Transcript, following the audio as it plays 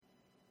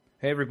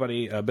Hey,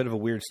 everybody. A bit of a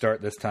weird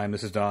start this time.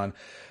 This is Don.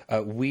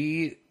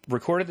 We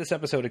recorded this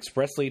episode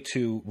expressly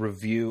to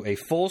review a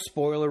full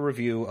spoiler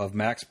review of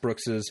Max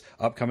Brooks's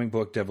upcoming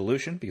book,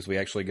 Devolution, because we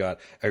actually got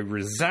a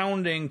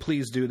resounding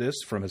please do this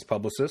from his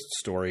publicist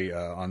story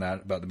on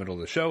that about the middle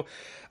of the show.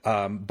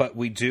 But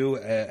we do,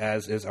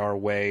 as is our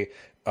way,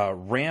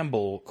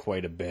 ramble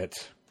quite a bit.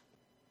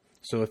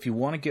 So if you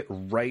want to get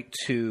right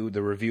to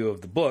the review of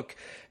the book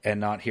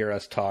and not hear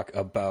us talk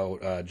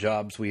about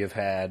jobs we have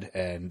had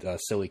and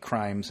silly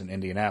crimes in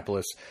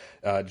Indianapolis,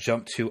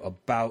 jump to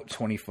about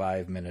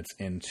 25 minutes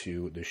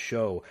into the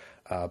show.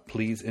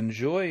 Please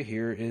enjoy.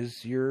 Here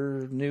is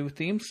your new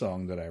theme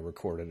song that I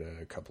recorded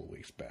a couple of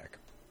weeks back.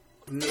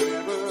 Never see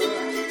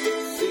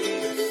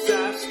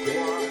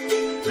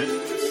Sasquatch,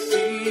 then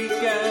seek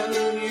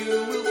and you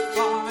will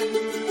find,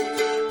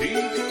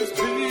 because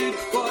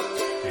Bigfoot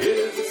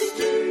is a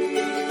state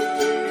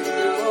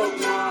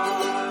of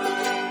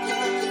mind.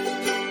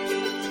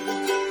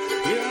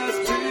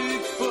 Yes,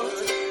 Bigfoot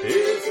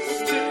is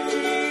a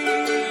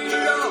state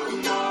of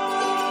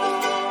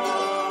mind.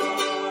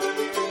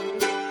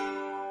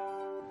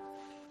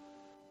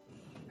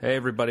 Hey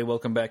everybody,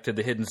 welcome back to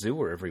The Hidden Zoo,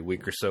 where every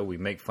week or so we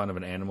make fun of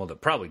an animal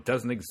that probably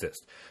doesn't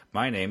exist.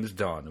 My name is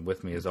Don, and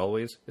with me as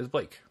always is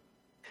Blake.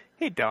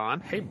 Hey, Don.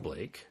 Hey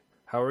Blake,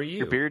 how are you?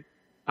 Your beard,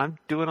 I'm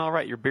doing all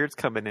right. Your beard's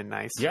coming in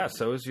nice. Yeah,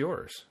 so is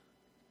yours.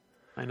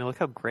 I know, look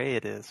how gray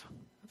it is.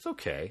 It's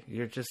okay.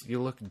 You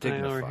look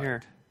dignified. over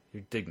here.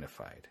 You're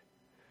dignified.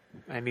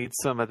 I need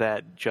some of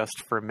that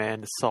just for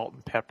men salt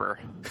and pepper.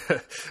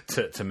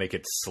 to make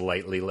it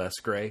slightly less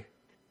gray?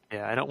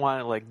 Yeah, I don't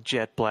want it like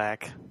jet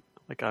black,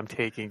 like I'm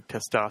taking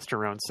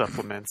testosterone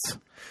supplements.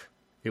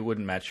 It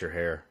wouldn't match your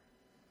hair.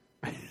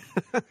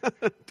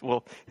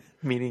 Well,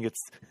 meaning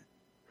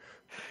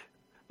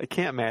I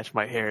can't match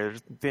my hair.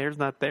 The hair's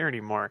not there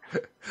anymore.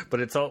 But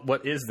it's all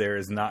what is there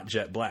is not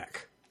jet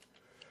black.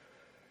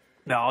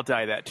 No, I'll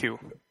dye that too.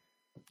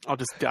 I'll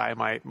just dye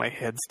my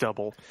head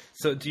stubble.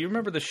 So do you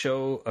remember the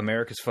show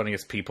America's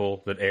Funniest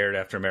People that aired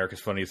after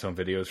America's Funniest Home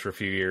Videos for a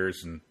few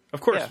years? And of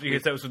course, Yeah,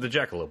 because that was with the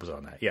jackalope was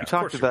on that. Yeah, We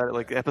talked about it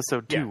like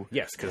episode 2. Yeah,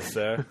 yes, because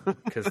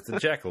the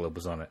jackalope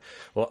was on it.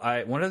 Well,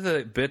 one of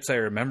the bits I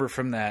remember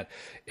from that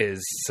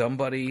is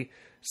somebody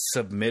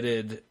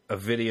submitted a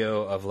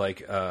video of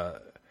like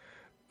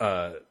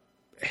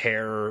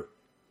hair,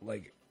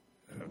 like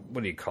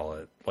what do you call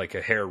it? Like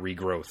a hair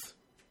regrowth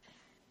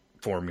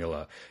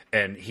formula,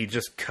 and he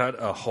just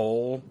cut a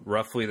hole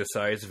roughly the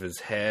size of his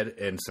head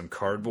in some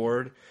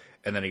cardboard,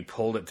 and then he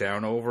pulled it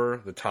down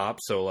over the top,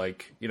 so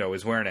like, you know,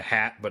 he's wearing a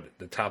hat but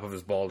the top of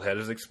his bald head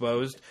is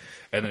exposed,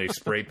 and then he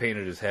spray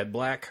painted his head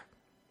black.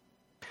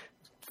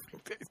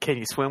 Can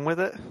you swim with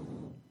it?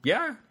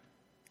 Yeah,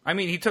 I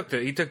mean, he took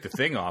the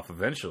thing off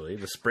eventually.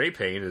 The spray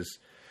paint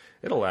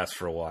it'll last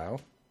for a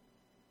while.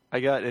 I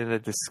got in a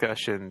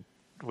discussion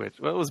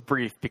it was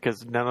brief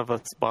because none of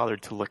us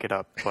bothered to look it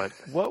up, but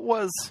what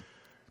was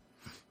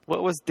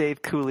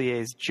Dave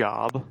Coulier's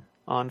job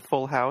on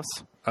Full House?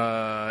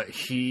 I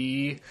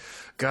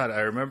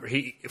remember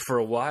for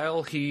a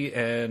while he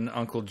and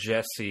Uncle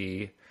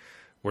Jesse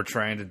were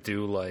trying to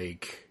do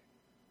like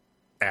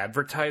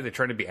advertise. They're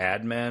trying to be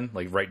ad men,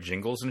 like write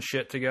jingles and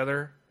shit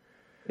together.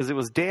 Because it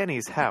was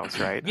Danny's house,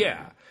 right?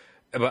 Yeah,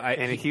 but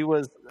I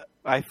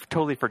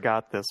totally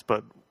forgot this,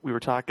 but we were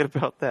talking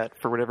about that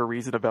for whatever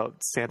reason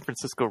about San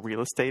Francisco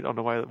real estate. I don't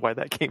know why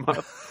that came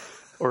up.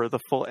 Or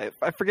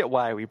I forget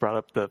why we brought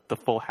up the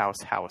Full House.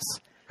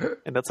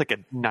 And that's like a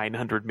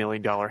 $900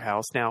 million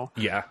house now.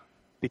 Yeah.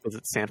 Because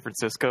it's San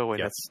Francisco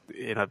and it's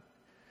in a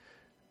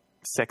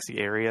sexy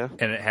area.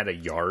 And it had a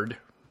yard.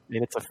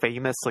 And it's a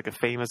famous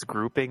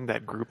grouping.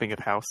 That grouping of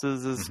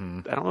houses is,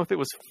 I don't know if it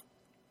was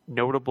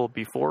notable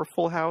before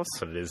Full House.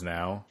 But it is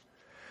now.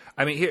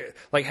 I mean, here,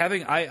 like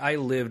I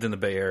lived in the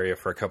Bay Area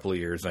for a couple of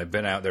years, and I've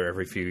been out there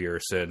every few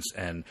years since,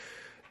 and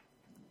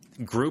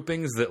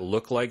groupings that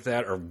look like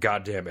that are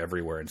goddamn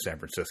everywhere in San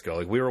Francisco.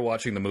 Like, we were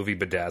watching the movie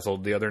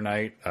Bedazzled the other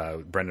night,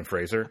 Brendan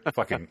Fraser.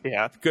 Fucking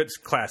yeah. Good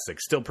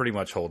classic. Still pretty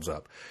much holds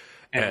up.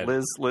 And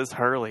Liz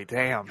Hurley,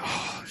 damn.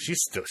 She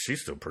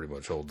still pretty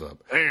much holds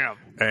up. Damn.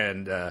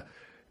 And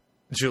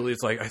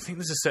Julie's like, I think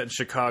this is set in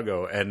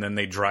Chicago, and then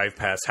they drive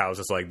past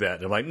houses like that.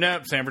 And I'm like,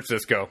 nope, San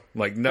Francisco.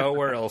 Like,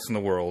 nowhere else in the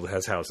world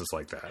has houses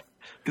like that.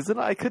 Because then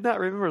I could not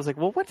remember. I was like,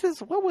 well,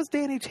 what was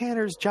Danny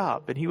Tanner's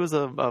job? And he was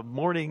a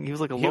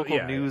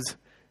local news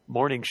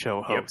morning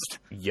show host.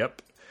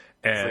 Yep.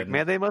 And like,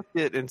 man, they must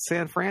get in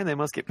San Fran. They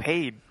must get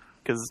paid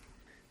because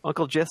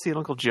Uncle Jesse and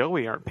Uncle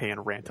Joey aren't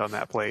paying rent on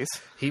that place.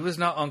 He was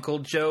not Uncle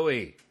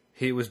Joey.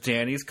 He was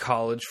Danny's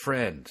college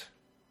friend.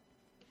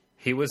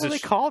 He was. They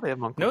called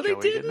him Uncle Joey.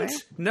 No, they didn't. They?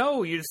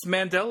 No, it's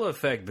Mandela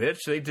effect, bitch.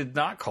 They did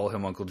not call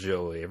him Uncle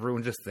Joey.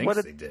 Everyone just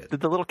thinks they did.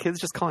 Did the little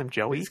kids just call him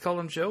Joey? They just called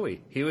him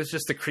Joey. He was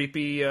just a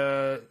creepy,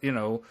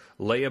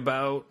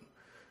 layabout,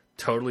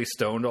 totally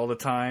stoned all the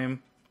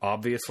time.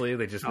 Obviously,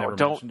 they just never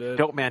mentioned it.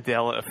 Don't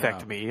Mandela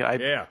affect me.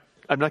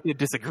 I'm not going to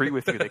disagree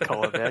with you. They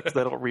call it that because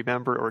I don't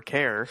remember or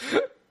care.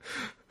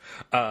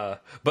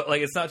 But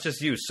like, it's not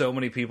just you. So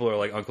many people are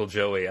like Uncle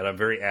Joey, and I'm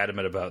very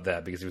adamant about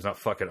that because he was not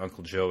fucking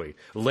Uncle Joey.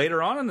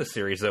 Later on in the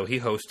series, though, he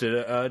hosted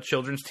a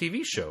children's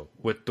TV show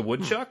with the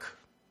woodchuck.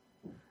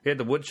 He had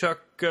the woodchuck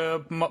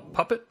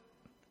puppet.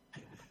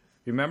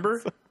 You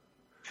remember?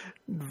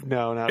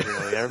 No, not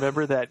really. I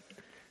remember that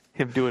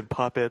him doing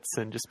puppets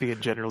and just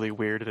being generally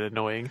weird and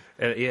annoying.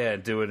 Yeah,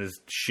 doing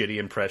his shitty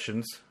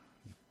impressions.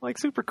 Like,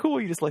 super cool.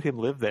 You just let him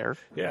live there.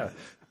 Yeah.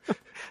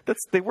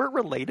 They weren't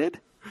related?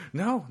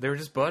 No, they were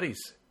just buddies.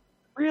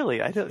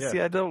 Really? I don't Yeah.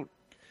 see. I don't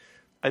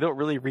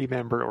really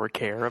remember or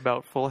care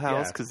about Full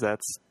House Yeah. because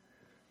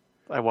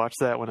I watched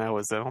that when I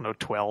was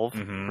 12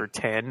 or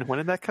 10. When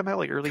did that come out?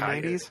 Like early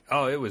 90s?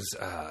 Oh, it was.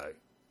 I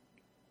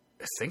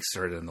think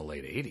started in the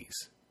late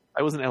 80s.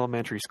 I was in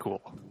elementary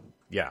school,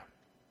 Yeah.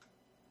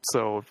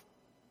 so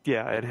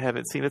yeah, I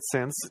haven't seen it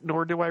since.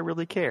 Nor do I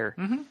really care.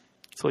 Mm-hmm.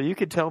 So you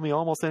could tell me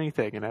almost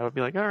anything, and I would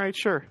be like, all right,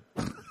 sure.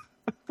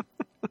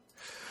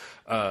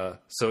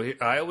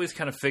 I always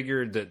kind of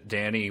figured that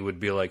Danny would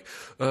be like,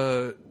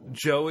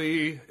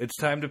 Joey, it's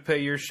time to pay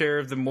your share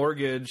of the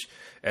mortgage.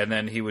 And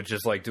then he would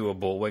just like do a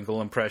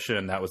Bullwinkle impression,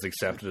 and that was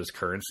accepted as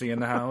currency in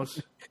the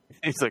house.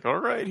 He's like, all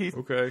right,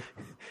 Okay.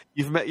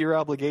 you've met your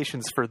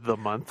obligations for the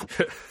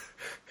month.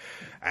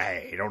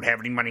 I don't have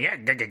any money yet.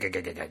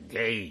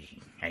 Hey,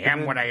 I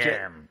am what I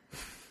am.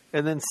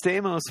 And then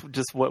Stamos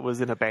just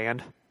was in a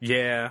band.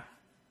 Yeah.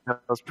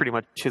 That was pretty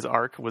much his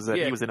arc, was that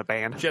Yeah. he was in a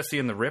band. Jesse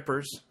and the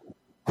Rippers.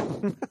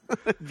 You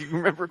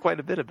remember quite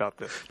a bit about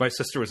this. My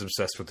sister was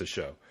obsessed with the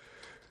show.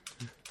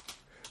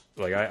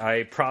 Like,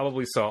 I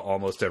probably saw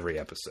almost every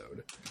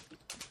episode.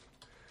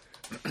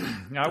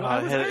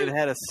 It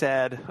had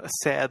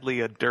sadly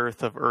a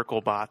dearth of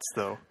Urkel bots,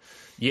 though.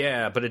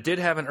 Yeah, but it did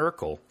have an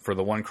Urkel for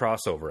the one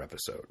crossover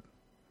episode.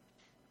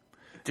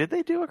 Did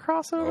they do a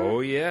crossover? Oh,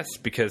 yes,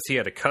 because he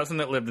had a cousin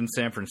that lived in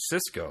San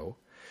Francisco.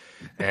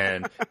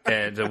 And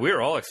we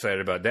were all excited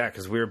about that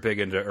because we were big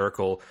into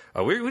Urkel.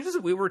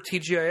 We were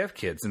TGIF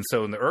kids, and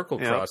so in the Urkel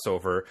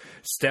crossover,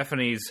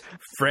 Stephanie's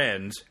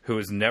friend, who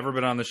has never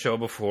been on the show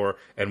before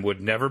and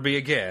would never be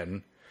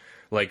again,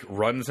 like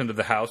runs into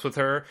the house with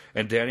her,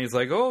 and Danny's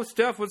like, "Oh,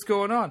 Steph, what's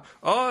going on?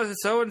 Oh,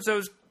 so and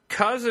so's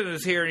cousin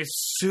is here, and he's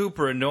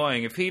super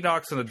annoying. If he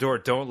knocks on the door,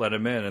 don't let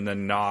him in." And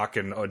then knock,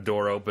 and a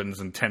door opens,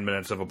 and 10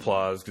 minutes of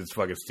applause because it's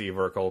fucking Steve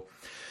Urkel.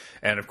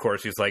 And of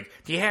course, he's like,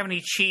 "Do you have any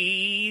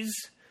cheese?"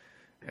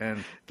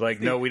 And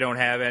like, "No, we don't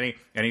have any."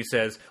 And he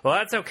says, "Well,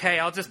 that's okay.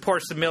 I'll just pour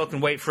some milk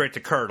and wait for it to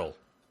curdle."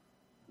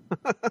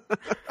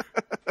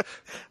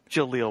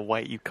 Jaleel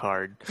White, you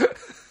card.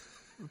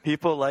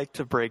 People like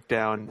to break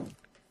down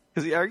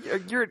because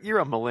you're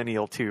a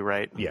millennial too,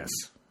 right? Yes.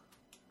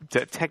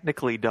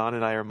 Technically, Don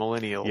and I are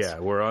millennials. Yeah,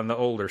 we're on the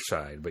older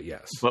side, but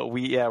yes. But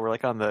we're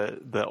like on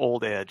the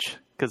old edge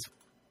because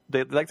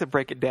they like to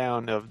break it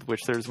down. Of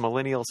which there's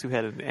millennials who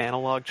had an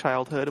analog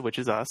childhood, which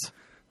is us.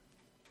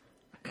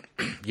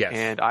 Yes.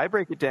 And I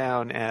break it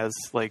down as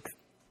like,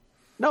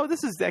 no,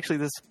 this is actually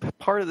this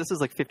part of this is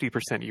like 50%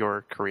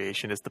 your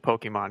creation is the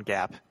Pokemon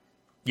gap.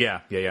 Yeah.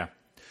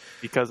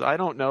 Because I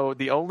don't know,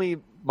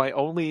 my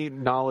only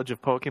knowledge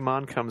of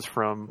Pokemon comes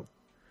from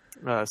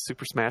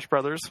Super Smash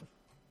Brothers.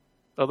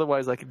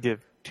 Otherwise, I could give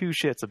two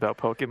shits about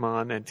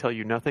Pokemon and tell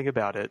you nothing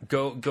about it.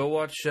 Go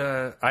watch.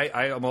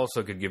 I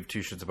also could give two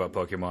shits about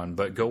Pokemon,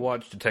 but go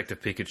watch Detective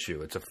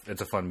Pikachu.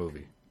 It's a fun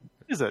movie.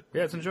 Is it?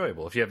 Yeah, it's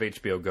enjoyable. If you have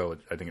HBO Go,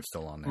 I think it's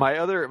still on there. My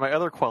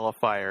other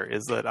qualifier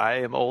is that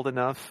I was old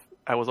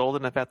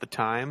enough at the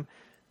time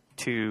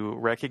to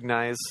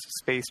recognize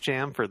Space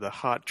Jam for the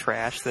hot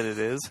trash that it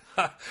is.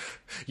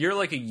 You're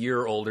like a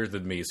year older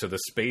than me, so the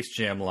Space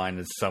Jam line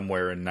is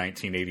somewhere in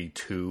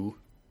 1982.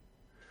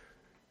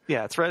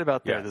 Yeah, it's right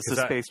about there. Yeah, this is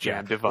Space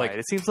Jam divide. like-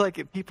 It seems like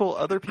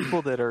other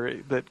people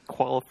that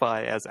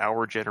qualify as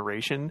our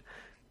generation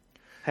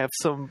have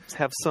some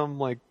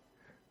like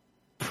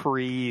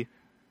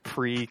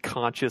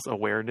pre-conscious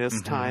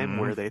awareness time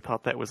where they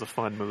thought that was a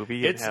fun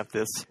movie and have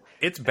this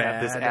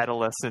bad. this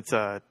adolescence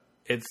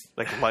It's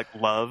like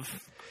love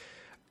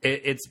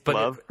but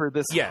love for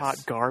this yes. hot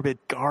garbage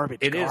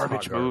It is hot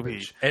movie.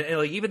 garbage. And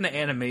like even the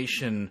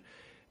animation,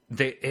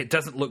 it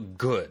doesn't look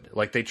good.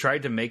 Like they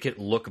tried to make it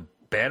look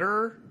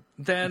better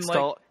than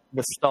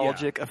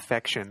nostalgic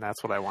affection.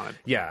 That's what I wanted.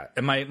 Yeah,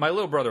 and my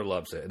little brother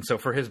loves it, and so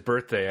for his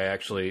birthday,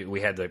 we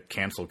had to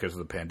cancel because of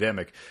the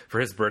pandemic. For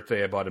his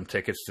birthday, I bought him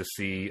tickets to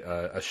see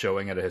a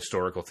showing at a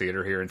historical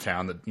theater here in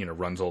town that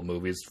runs old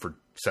movies for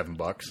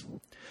 $7.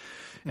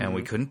 And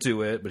we couldn't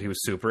do it, but he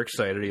was super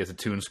excited. He has a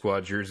Toon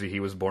Squad jersey. He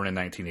was born in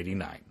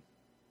 1989.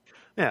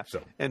 Yeah,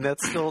 So. and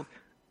that's still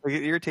like,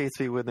 it irritates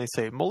me when they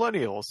say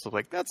millennials. So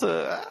like that's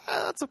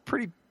a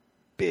pretty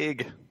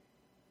big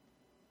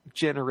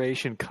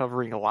generation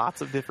covering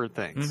lots of different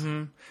things.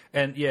 Mm-hmm.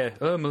 And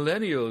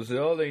millennials,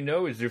 all they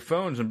know is their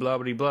phones and blah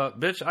blah blah.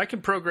 Bitch, I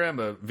can program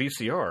a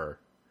VCR.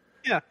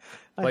 Yeah,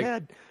 Like,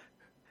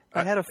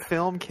 I had a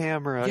film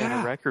camera and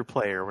Yeah. a record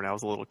player when I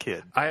was a little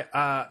kid.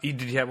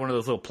 Did you have one of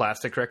those little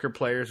plastic record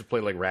players that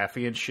played like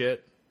Raffi and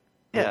shit?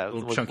 Yeah,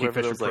 little like, chunky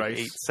whatever Fisher those, like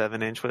Price.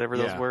 8-7 inch, whatever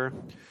Yeah. those were,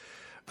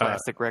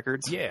 plastic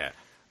records. Yeah.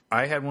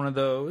 I had one of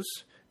those,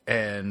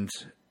 and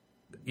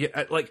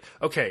yeah,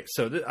 okay,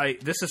 so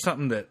this is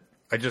something that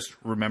I just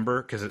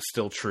remember because it's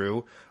still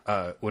true.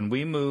 When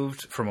we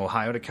moved from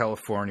Ohio to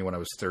California when I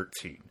was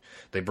 13,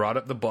 they brought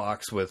up the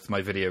box with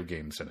my video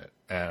games in it.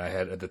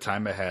 And at the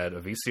time I had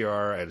a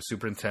VCR, I had a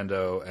Super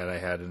Nintendo, and I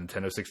had a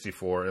Nintendo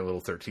 64 and a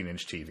little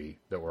 13-inch TV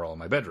that were all in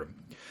my bedroom.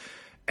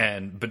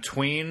 And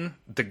between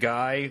the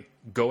guy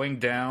going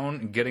down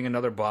and getting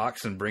another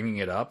box and bringing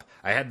it up,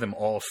 I had them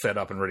all set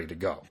up and ready to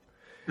go.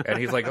 And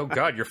he's like, "Oh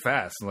God, you're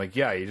fast." I'm like,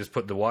 "Yeah, you just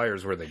put the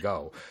wires where they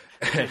go."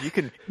 You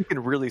can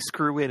really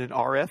screw in an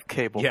RF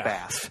cable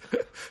fast.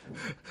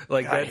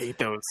 Like God, I hate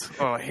those.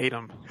 Oh, I hate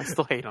them. I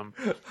still hate them.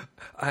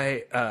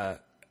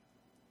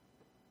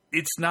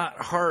 It's not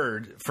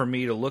hard for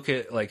me to look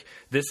at, like,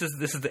 this is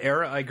the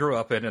era I grew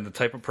up in, and the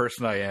type of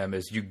person I am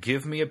is you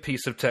give me a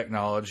piece of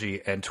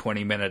technology and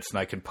 20 minutes and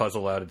I can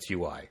puzzle out its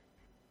UI.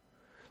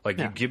 Like,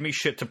 you give me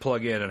shit to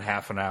plug in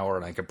half an hour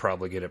and I could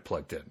probably get it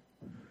plugged in.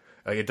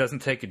 Like, it doesn't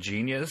take a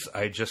genius.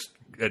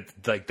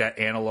 Like, that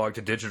analog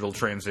to digital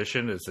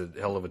transition is a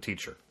hell of a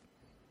teacher.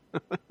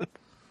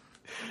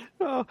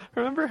 Oh,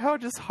 remember how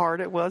just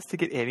hard it was to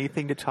get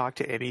anything to talk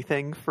to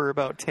anything for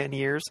about 10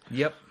 years?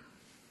 Yep.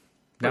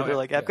 Now they're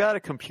like, I've got a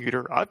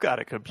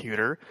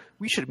computer.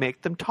 We should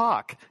make them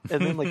talk.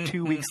 And then like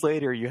 2 weeks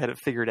later, you had it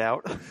figured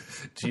out.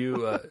 Do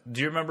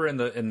you remember in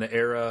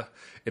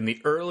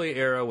the early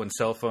era when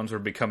cell phones were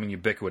becoming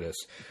ubiquitous,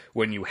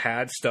 when you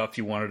had stuff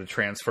you wanted to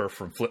transfer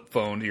from flip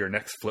phone to your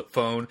next flip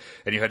phone,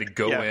 and you had to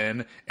go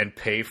in and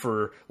pay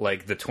for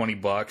like the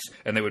 $20,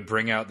 and they would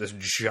bring out this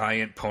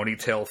giant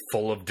ponytail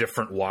full of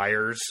different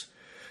wires.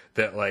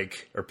 That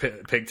or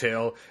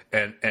pigtail,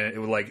 and it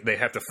would like they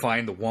have to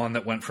find the one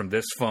that went from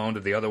this phone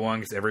to the other one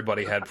because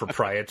everybody had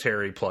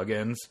proprietary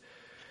plugins.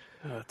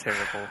 Oh,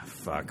 terrible.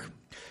 Fuck.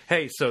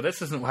 Hey, so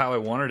this isn't how I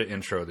wanted to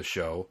intro the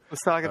show.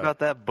 Let's talk about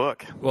that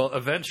book. Well,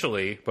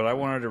 eventually, but I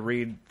wanted to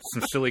read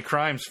some silly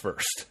crimes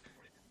first.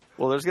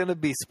 Well, there's going to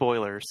be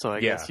spoilers, so I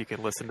guess you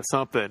can listen to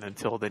something.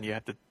 Until then, you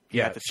have to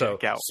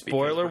check out.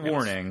 Spoiler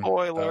warning.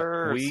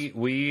 Spoilers.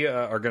 We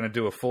are going to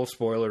do a full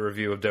spoiler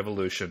review of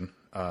Devolution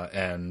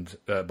and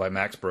by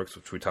Max Brooks,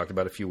 which we talked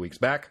about a few weeks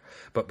back.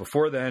 But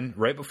before then,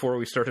 right before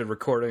we started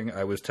recording,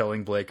 I was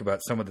telling Blake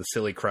about some of the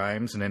silly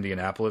crimes in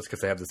Indianapolis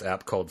because they have this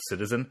app called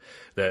Citizen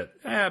that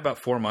about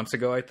 4 months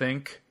ago, I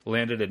think,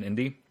 landed in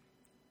Indy.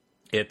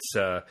 It's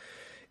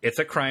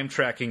a crime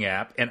tracking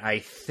app, and I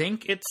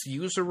think it's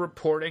user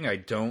reporting. I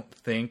don't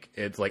think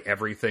it's like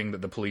everything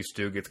that the police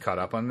do gets caught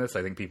up on this.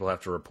 I think people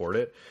have to report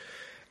it.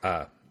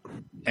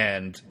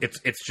 And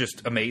it's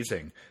just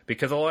amazing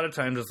because a lot of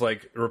times it's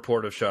like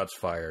report of shots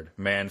fired,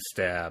 man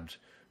stabbed,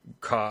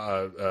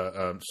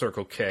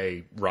 Circle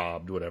K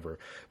robbed, whatever.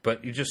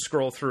 But you just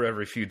scroll through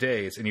every few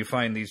days and you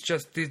find these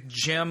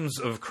gems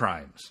of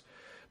crimes,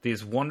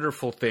 these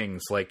wonderful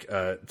things like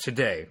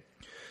today.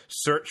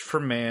 Search for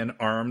man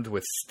armed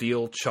with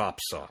steel chop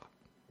saw.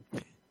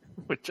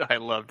 Which I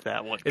loved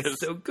that one. It's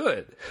so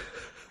good.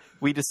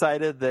 We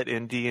decided that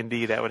in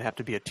D&D that would have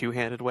to be a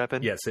two-handed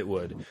weapon. Yes, it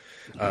would.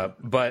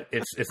 But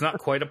it's not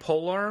quite a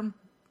polearm.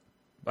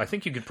 I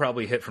think you could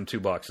probably hit from 2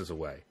 boxes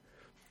away.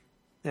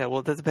 Yeah,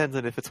 well, that depends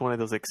on if it's one of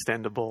those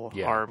extendable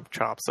arm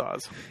chop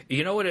saws.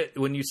 You know what?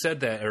 When you said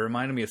that, it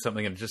reminded me of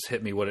something and it just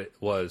hit me what it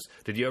was.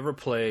 Did you ever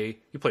play...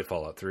 You played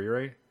Fallout 3,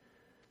 right?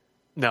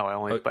 No,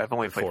 I've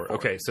only played 4.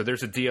 Okay, so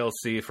there's a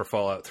DLC for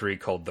Fallout 3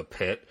 called The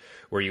Pit,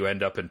 where you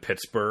end up in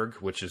Pittsburgh,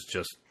 which is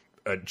just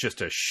a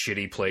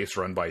shitty place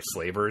run by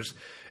slavers,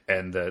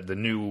 and the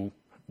new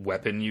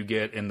weapon you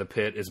get in the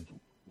pit is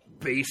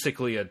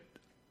basically a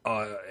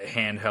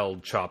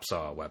handheld chop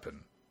saw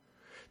weapon.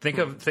 Think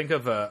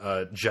of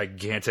a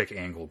gigantic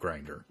angle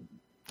grinder.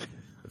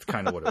 That's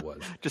kind of what it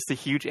was. Just a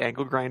huge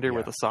angle grinder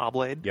with a saw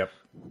blade? Yep.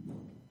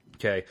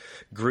 Okay,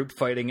 group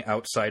fighting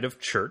outside of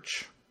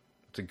church.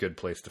 It's a good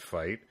place to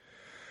fight.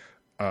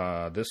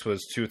 This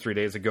was 2 or 3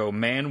 days ago.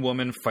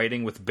 Man-woman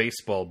fighting with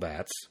baseball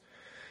bats.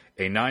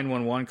 A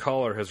 911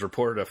 caller has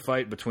reported a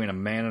fight between a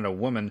man and a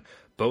woman.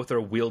 Both are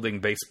wielding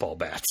baseball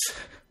bats.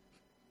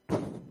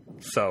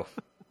 So,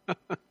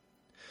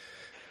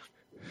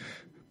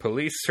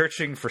 police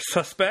searching for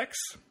suspects.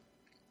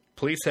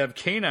 Police have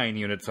canine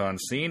units on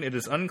scene. It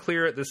is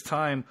unclear at this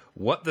time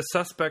what the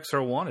suspects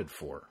are wanted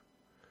for.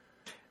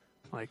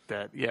 Like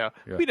that, yeah.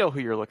 We know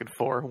who you're looking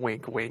for.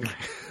 Wink, wink.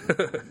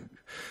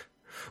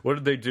 What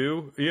did they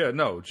do? Yeah,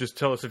 no, just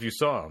tell us if you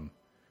saw them.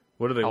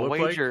 What do they look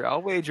like?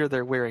 I'll wager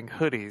they're wearing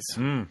hoodies.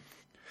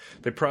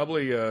 They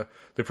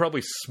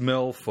probably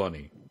smell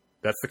funny.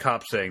 That's the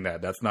cop saying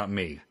that. That's not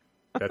me.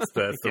 That's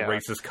the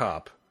racist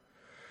cop.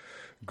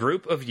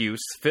 Group of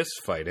youths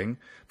fist fighting.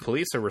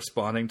 Police are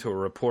responding to a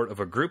report of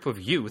a group of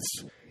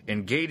youths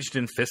engaged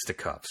in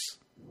fisticuffs.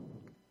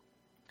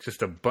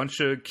 Just a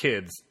bunch of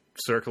kids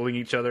circling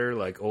each other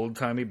like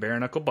old-timey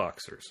bare-knuckle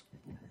boxers.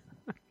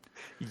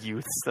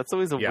 Youths. That's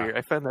always weird.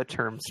 I find that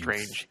term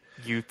strange.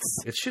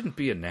 Youths. It shouldn't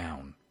be a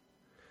noun.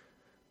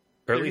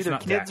 Or at least either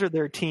not kids that. or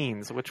they're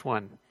teens. Which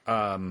one?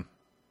 I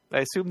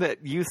assume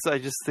that youths, I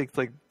just think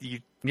like you...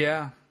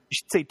 Yeah. You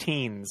should say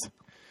teens.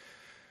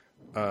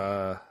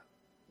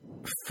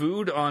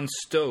 Food on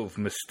stove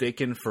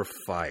mistaken for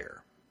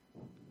fire.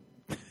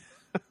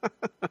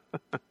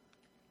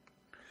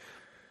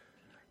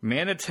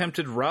 Man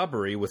attempted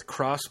robbery with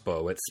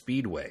crossbow at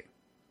Speedway.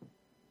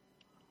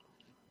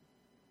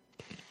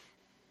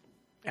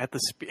 At the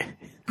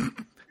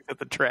at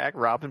the track,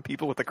 robbing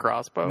people with a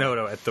crossbow.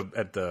 No, at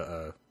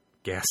the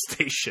gas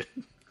station.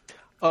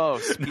 Oh,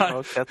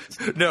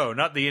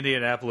 not the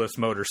Indianapolis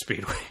Motor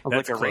Speedway.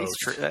 That's like a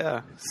close.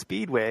 race.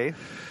 Speedway.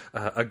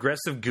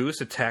 Aggressive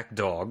goose attacked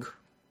dog.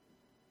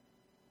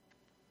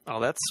 Oh,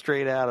 that's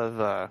straight out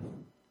of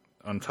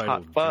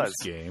Untitled Hot Fuzz.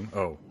 Goose Game.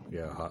 Oh,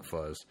 yeah, Hot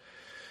Fuzz.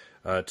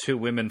 2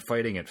 women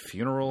fighting at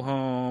funeral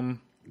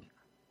home.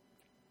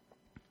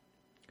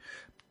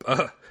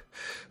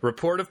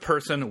 Report of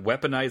person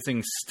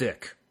weaponizing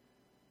stick.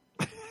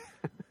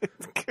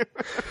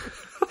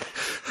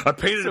 I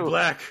painted it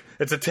black.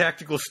 It's a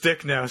tactical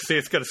stick now. See,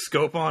 it's got a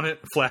scope on it,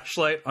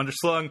 flashlight,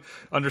 underslung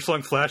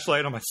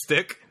flashlight on my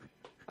stick.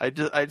 I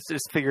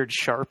just figured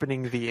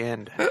sharpening the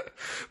end.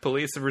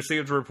 Police have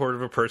received a report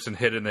of a person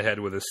hit in the head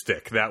with a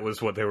stick. That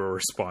was what they were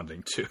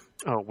responding to.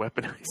 Oh,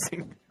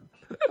 weaponizing.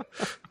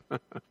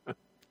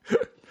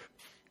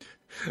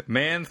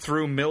 Man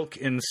threw milk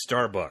in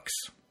Starbucks.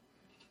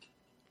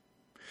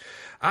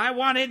 I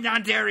want it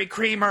on Dairy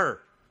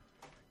Creamer.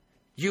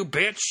 You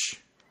bitch.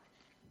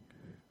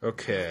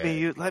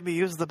 Okay. Let me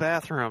use the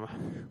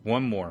bathroom.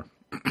 One more.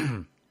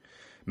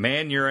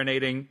 Man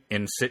urinating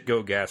in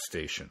Citgo gas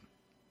station.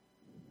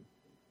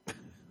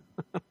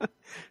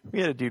 We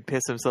had a dude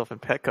piss himself in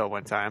Petco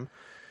one time.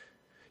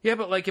 Yeah,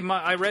 but like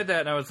I read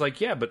that and I was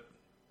like, yeah, but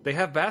they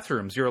have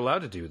bathrooms. You're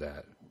allowed to do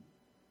that.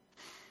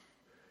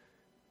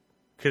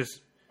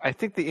 Because I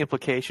think the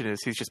implication is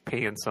he's just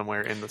peeing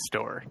somewhere in the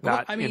store,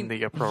 not in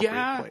the appropriate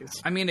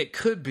place. I mean, it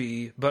could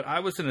be, but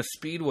I was in a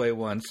Speedway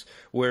once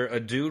where a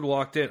dude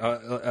walked in,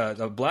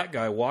 a black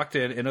guy walked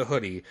in a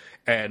hoodie,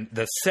 and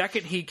the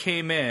second he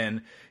came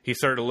in, he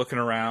started looking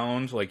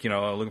around, like,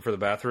 looking for the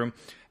bathroom,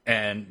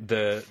 and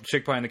the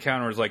chick behind the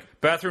counter was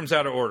like, bathroom's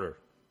out of order.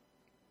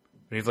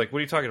 And he's like, what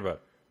are you talking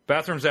about?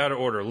 Bathroom's out of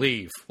order,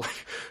 leave.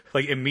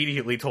 Like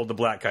immediately told the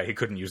black guy he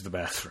couldn't use the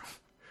bathroom.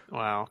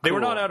 Wow. They were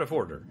not out of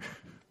order.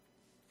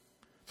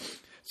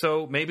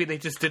 So maybe they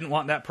just didn't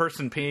want that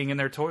person peeing in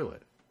their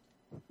toilet.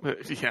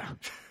 Yeah.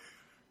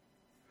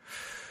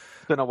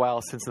 It's been a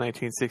while since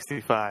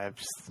 1965.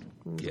 Just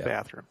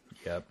bathroom.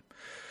 Yep.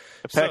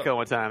 At Petco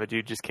one time, a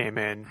dude just came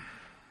in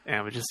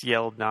and just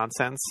yelled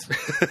nonsense.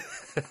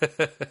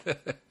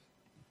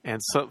 And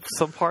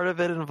some part of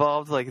it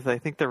involved, like, I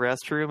think the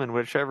restroom and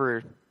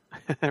whichever...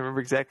 I remember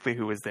exactly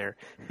who was there.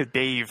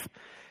 Dave.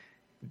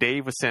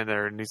 Dave was sitting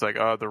there, and he's like,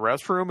 the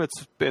restroom,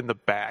 it's in the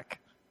back.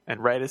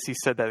 And right as he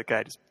said that, the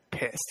guy just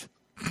pissed.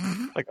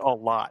 Like, a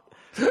lot.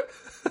 You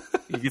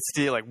could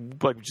see it, like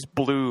just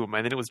bloom,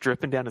 and then it was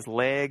dripping down his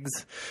legs.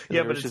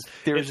 Yeah, but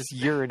there was just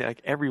urine,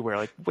 like, everywhere,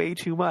 like, way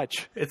too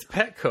much. It's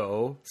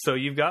Petco, so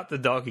you've got the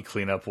doggy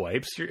cleanup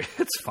wipes.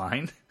 It's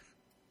fine.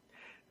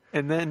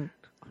 And then,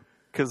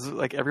 because,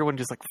 like, everyone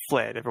just, like,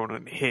 fled. Everyone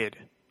went and hid.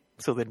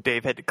 So then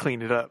Dave had to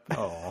clean it up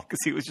because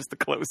he was just the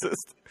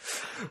closest.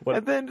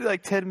 And then,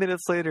 like, 10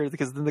 minutes later,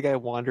 because then the guy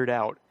wandered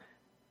out.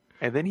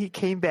 And then he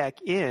came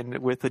back in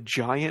with a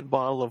giant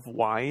bottle of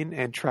wine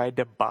and tried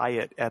to buy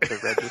it at the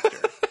register.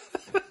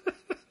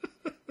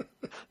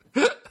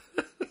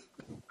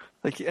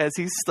 Like, as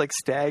he's, like,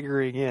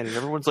 staggering in, and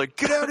everyone's like,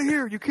 get out of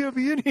here, you can't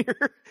be in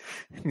here.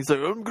 And he's like,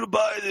 I'm going to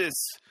buy this.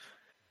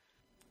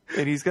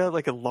 And he's got,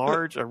 like, a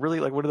really,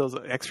 like, one of those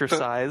extra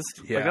size.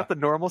 Yeah. Like, not the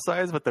normal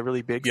size, but the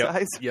really big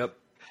size. Yep.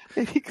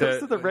 And he goes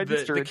to the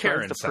register and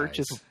tries to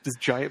purchase this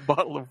giant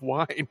bottle of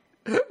wine.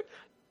 And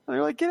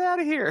they're like, get out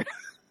of here.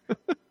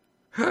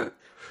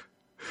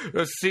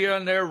 See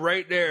on there,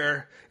 right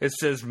there, it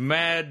says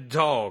Mad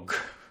Dog.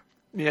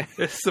 Yeah.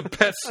 It's the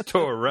pet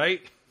store,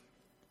 right?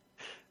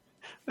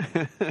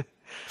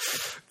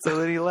 So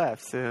then he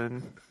left,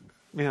 and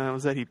it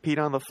was that he peed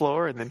on the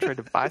floor and then tried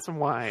to buy some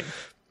wine.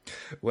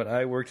 When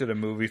I worked at a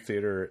movie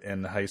theater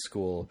in high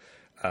school,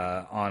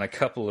 on a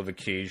couple of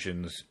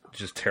occasions,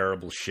 just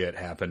terrible shit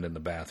happened in the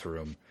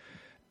bathroom,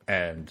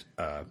 and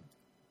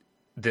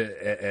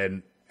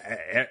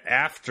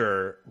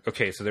after,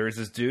 so there was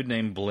this dude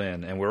named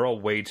Blinn, and we're all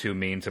way too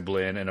mean to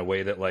Blinn in a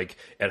way that, like,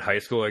 at high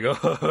school, I go,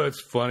 oh,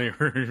 it's funny,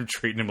 we're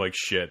treating him like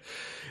shit.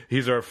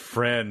 He's our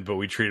friend, but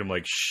we treat him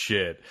like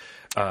shit.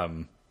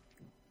 And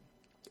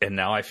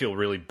now I feel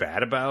really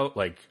bad about,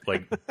 like,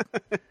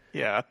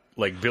 yeah,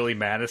 like Billy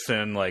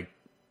Madison, like,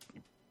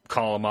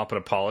 call him up and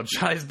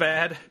apologize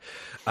bad.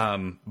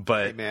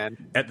 But hey,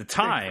 man. at the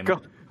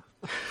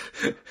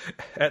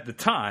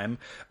time,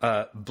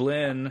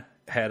 Blinn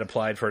had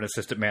applied for an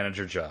assistant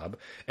manager job,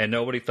 and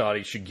nobody thought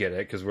he should get it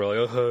because we're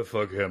like, oh,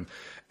 fuck him.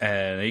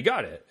 And he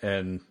got it.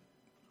 And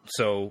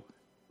so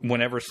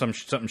whenever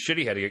something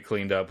shitty had to get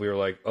cleaned up, we were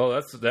like, oh,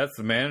 that's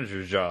the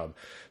manager's job.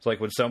 It's like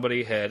when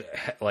somebody had,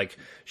 like,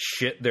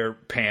 shit their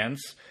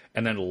pants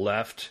and then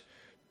left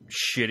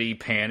shitty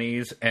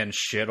panties and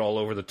shit all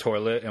over the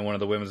toilet in one of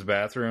the women's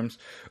bathrooms.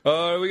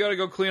 We got to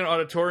go clean an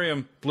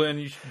auditorium, Blinn.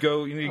 You should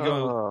go. You need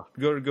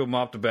to go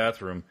mop the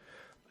bathroom.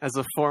 As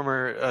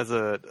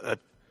a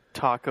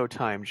Taco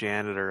Time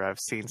janitor, I've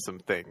seen some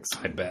things.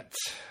 I bet.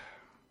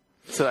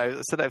 So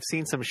I said I've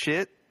seen some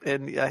shit,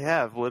 and I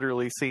have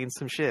literally seen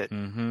some shit.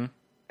 Mm-hmm.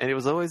 And it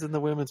was always in the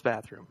women's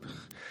bathroom.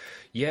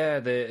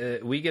 Yeah,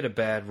 we get a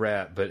bad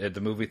rap, but at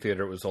the movie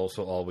theater, it was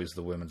also always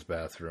the women's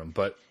bathroom.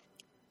 But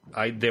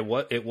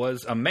it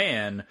was a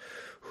man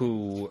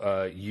who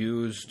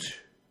used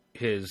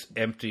his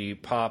empty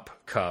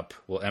pop cup,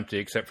 well, empty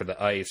except for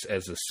the ice,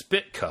 as a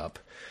spit cup.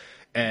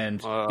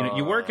 And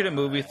you work at a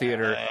movie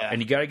theater,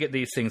 and you got to get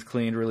these things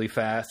cleaned really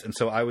fast. And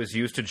so I was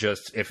used to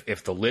just,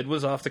 if the lid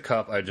was off the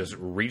cup, I'd just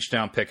reach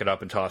down, pick it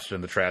up, and toss it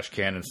in the trash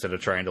can instead of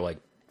trying to, like,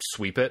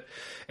 sweep it.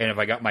 And if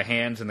I got my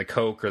hands in the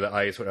Coke or the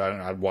ice,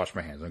 I'd wash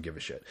my hands. I don't give a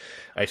shit.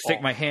 I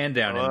stick my hand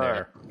down in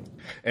there,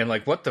 and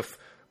like, what the...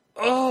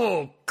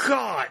 Oh,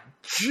 God!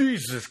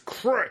 Jesus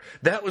Christ!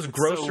 That was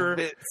grosser.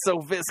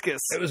 So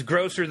viscous. It was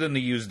grosser than the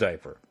used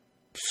diaper.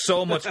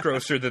 So much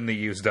grosser than the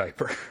used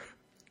diaper.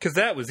 Because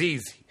that was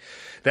easy.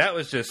 That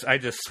was just... I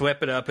just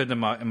swept it up into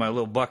my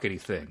little buckety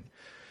thing.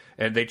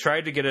 And they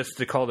tried to get us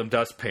to call them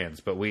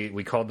dustpans, but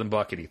we called them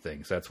buckety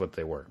things. That's what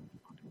they were.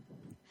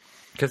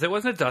 Because it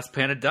wasn't a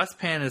dustpan. A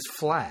dustpan is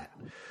flat.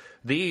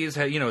 These,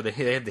 they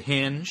have the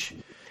hinge.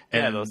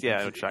 And,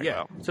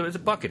 yeah. So it's a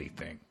buckety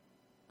thing.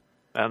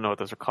 I don't know what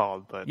those are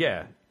called, but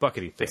yeah,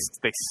 buckety thing.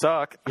 They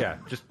suck. Yeah,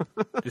 just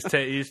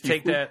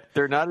take that.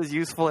 They're not as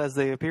useful as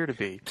they appear to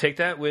be. Take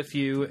that with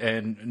you,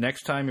 and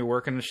next time you're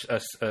working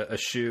a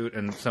shoot,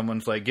 and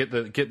someone's like, "Get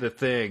the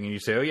thing," and you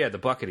say, "Oh yeah, the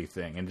buckety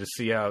thing," and just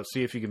see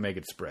if you can make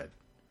it spread.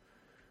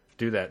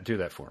 Do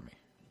that for me.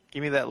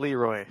 Give me that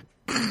Leroy.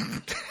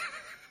 You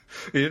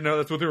didn't know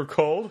that's what they were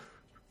called?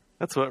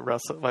 That's what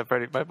Russell, my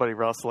buddy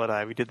Russell and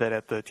I, we did that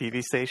at the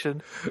TV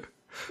station.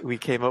 We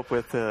came up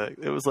with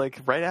it was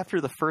like right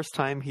after the first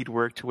time he'd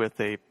worked with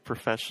a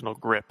professional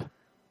grip.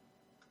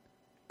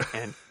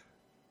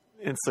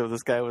 And so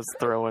this guy was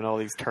throwing all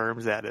these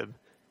terms at him,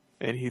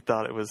 and he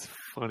thought it was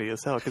funny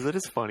as hell, because it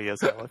is funny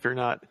as hell. If you're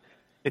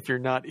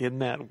not in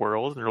that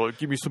world, and you're like,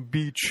 give me some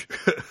beach.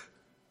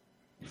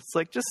 It's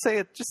like, just say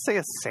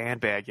a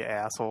sandbag, you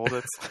asshole.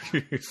 That's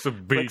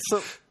some beach.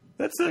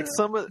 That's so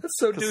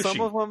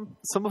douchey.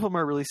 Some of them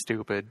are really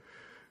stupid,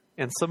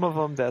 and some of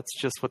them that's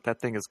just what that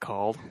thing is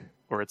called,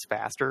 or it's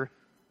faster.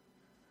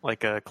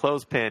 Like a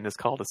clothespin is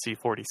called a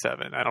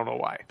C-47. I don't know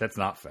why. That's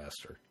not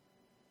faster,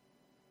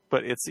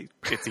 but it's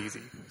easy.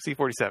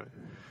 C-47.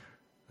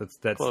 That's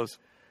close.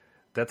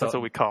 That's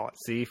what we call it.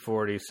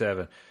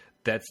 C-47.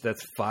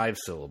 That's 5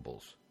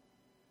 syllables.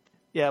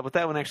 Yeah, but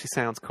that one actually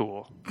sounds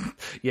cool.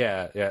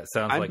 Yeah. It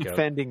sounds I'm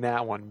defending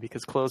that one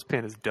because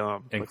clothespin is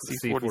dumb. And but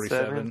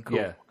C-47, cool.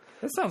 Yeah.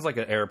 That sounds like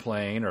an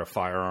airplane or a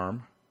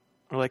firearm.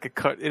 Or like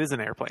it is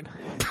an airplane.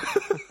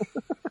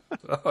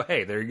 Oh,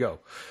 hey, there you go.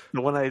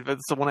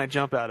 It's the one I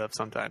jump out of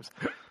sometimes.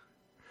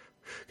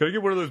 Can I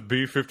get one of those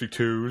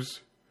B-52s?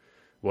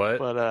 What?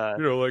 But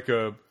like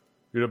a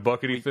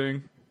buckety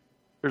thing?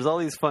 There's all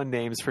these fun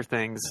names for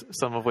things,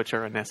 some of which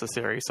are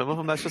unnecessary. Some of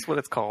them, that's just what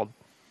it's called.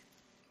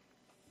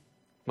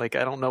 Like,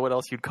 I don't know what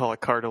else you'd call a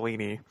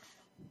Cardellini.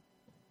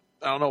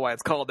 I don't know why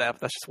it's called that,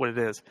 but that's just what it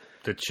is.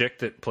 The chick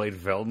that played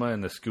Velma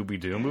in the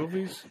Scooby-Doo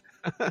movies?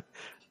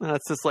 No,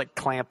 it's this, like,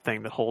 clamp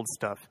thing that holds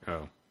stuff.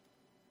 Oh,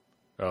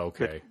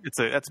 okay.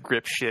 That's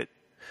grip shit.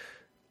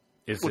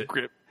 Is it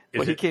grip?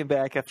 But he came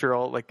back after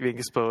all, like, being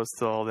exposed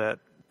to all that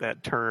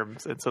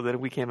terms, and so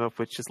then we came up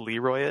with just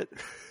Leroy it,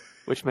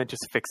 which meant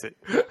just fix it.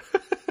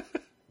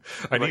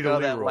 I need a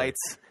Leroy. That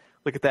light's,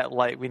 look at that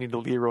light. We need to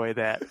Leroy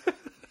that.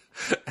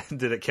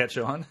 Did it catch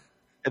on?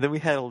 And then we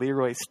had a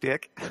Leroy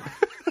stick.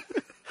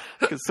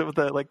 Because some of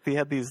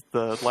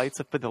the lights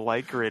up in the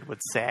light grid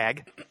would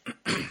sag.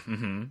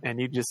 Mm-hmm. And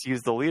you just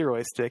use the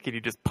Leroy stick and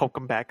you just poke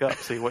them back up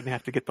so you wouldn't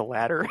have to get the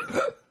ladder.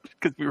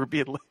 Because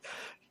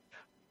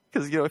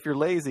if you're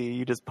lazy,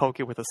 you just poke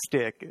it with a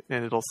stick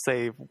and it'll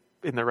save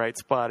in the right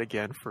spot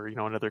again for,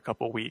 another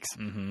couple weeks.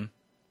 Mm-hmm.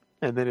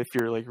 And then if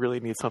you're like really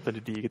need something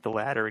to do, you get the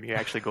ladder and you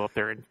actually go up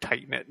there and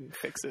tighten it and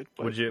fix it.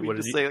 But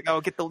say,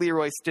 get the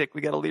Leroy stick. We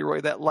got to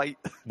Leroy that light.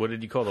 What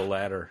did you call the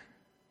ladder?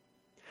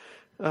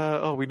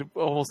 We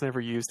almost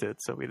never used it,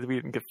 so we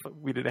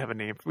didn't have a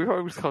name. We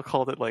probably just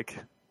called it like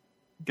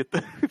we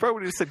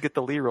probably just said get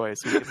the Leroy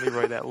so we can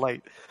Leroy that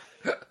light.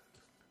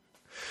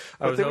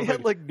 But then we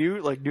had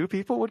new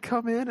people would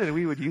come in and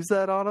we would use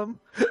that on them,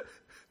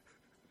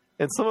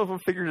 and some of them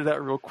figured it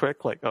out real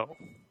quick, like, oh,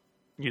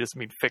 you just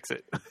mean fix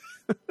it.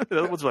 The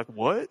other ones were like,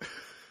 what? I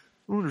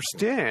don't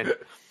understand.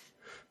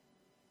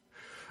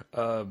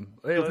 It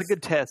was a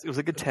good test. It was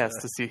a good test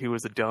to see who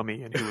was a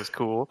dummy and who was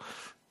cool.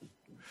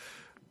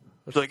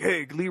 It's like,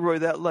 hey, Leroy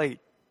that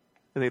light.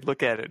 And they'd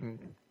look at it and...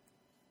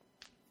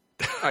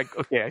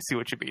 okay, I see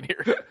what you mean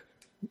here.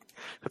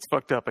 That's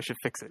fucked up. I should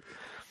fix it.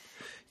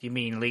 You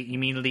mean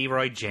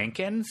Leroy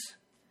Jenkins?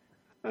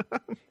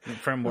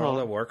 From World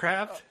of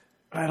Warcraft?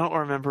 I don't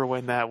remember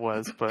when that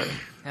was, but...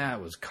 That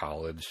was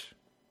college.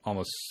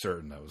 almost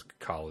certain that was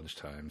college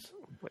times.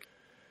 Like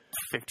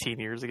 15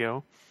 years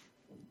ago.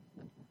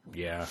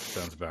 Yeah,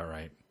 sounds about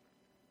right.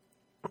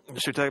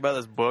 Should we talk about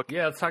this book?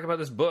 Yeah, let's talk about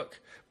this book.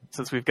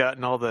 Since we've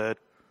gotten all the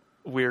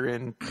we're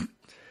in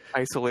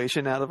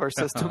isolation out of our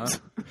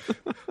systems.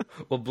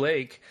 Well,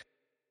 Blake...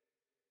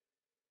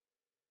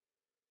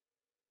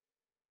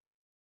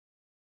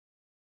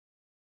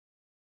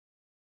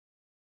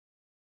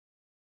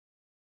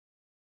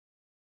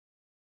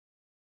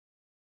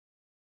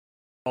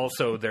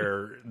 Also,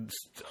 their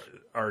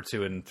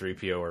R2 and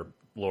 3PO are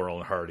Laurel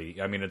and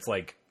Hardy. I mean, it's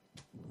like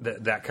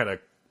that kind of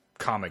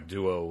comic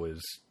duo was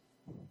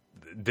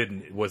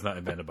not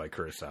invented by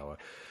Kurosawa.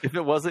 If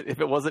it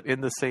wasn't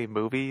in the same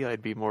movie,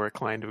 I'd be more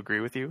inclined to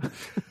agree with you.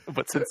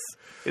 But since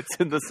it's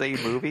in the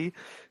same movie,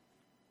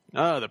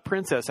 the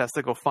princess has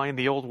to go find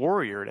the old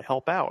warrior to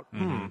help out.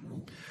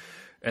 Mm-hmm.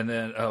 And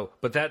then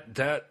but that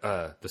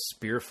the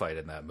spear fight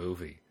in that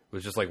movie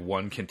was just like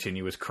one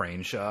continuous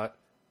crane shot.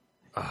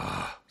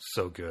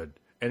 So good.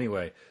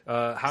 Anyway,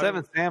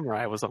 Seven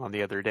Samurai was on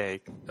the other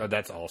day.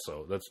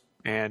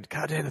 And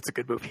goddamn, that's a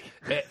good movie.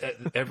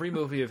 Every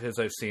movie of his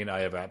I've seen,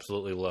 I have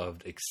absolutely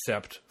loved,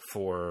 except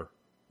for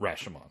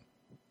Rashomon.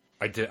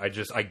 I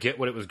get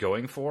what it was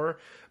going for,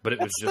 but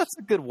that's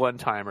a good one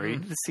timer. You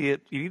need to see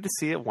it. You need to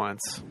see it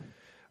once.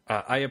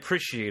 I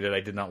appreciate it. I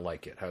did not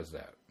like it. How's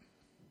that?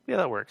 Yeah,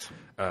 that works.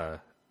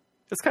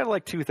 It's kind of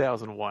like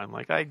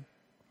 2001.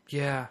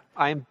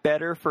 I'm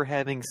better for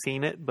having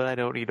seen it, but I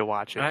don't need to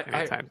watch it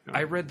anytime soon.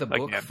 I read the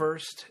book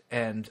first,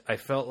 and I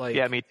felt like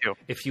me too.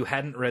 If you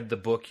hadn't read the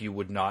book, you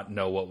would not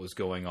know what was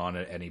going on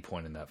at any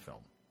point in that film.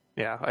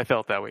 Yeah, I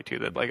felt that way too.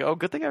 That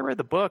good thing I read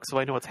the book, so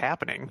I know what's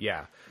happening.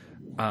 Yeah.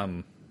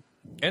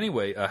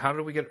 Anyway, how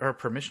did we get our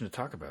permission to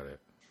talk about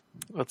it?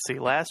 Let's see.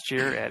 Last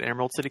year at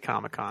Emerald City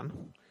Comic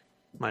Con,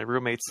 my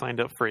roommate signed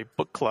up for a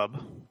book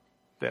club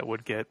that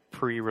would get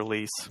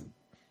pre-release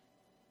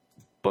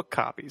book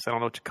copies. I don't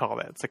know what to call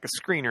that. It's like a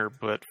screener,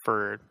 but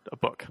for a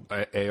book.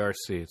 ARC.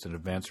 It's an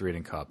advanced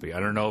reading copy. I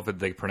don't know if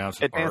they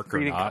pronounce it ARC or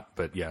not,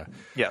 but yeah.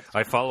 Yeah.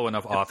 I follow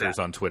enough authors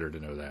on Twitter to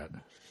know that.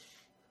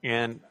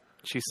 And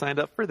she signed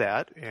up for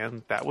that,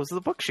 and that was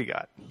the book she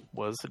got,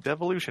 was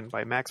Devolution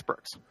by Max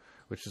Brooks.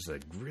 Which is a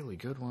really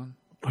good one.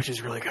 Which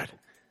is really good.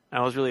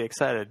 I was really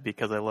excited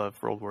because I love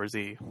World War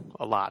Z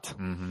a lot.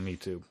 Mm-hmm, me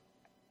too.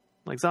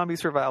 Like Zombie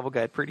Survival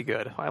Guide, pretty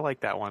good. I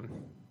like that one.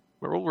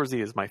 But World War Z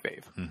is my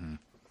fave. Mm-hmm.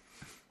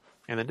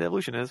 And the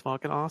Devolution is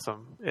fucking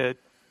awesome.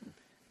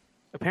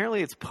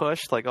 Apparently it's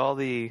pushed like all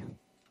the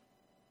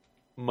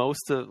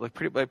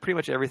pretty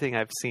much everything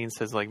I've seen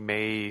says like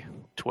May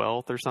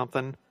 12th or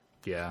something.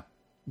 Yeah.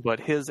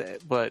 But his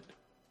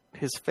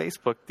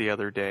Facebook the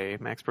other day,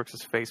 Max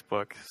Brooks'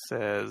 Facebook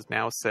says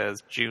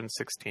June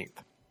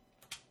 16th.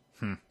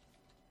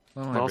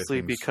 Well, mostly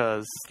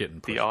because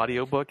the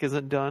audiobook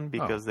isn't done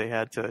because they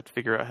had to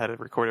figure out how to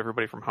record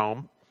everybody from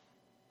home.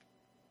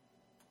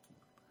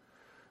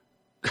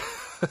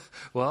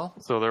 Well,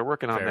 so they're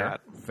working on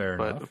that. Fair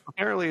enough. But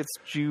apparently it's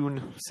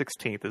June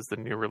 16th is the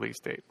new release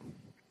date.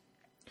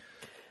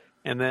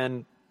 And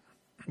then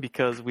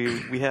because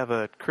we have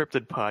a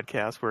cryptid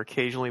podcast where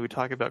occasionally we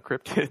talk about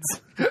cryptids,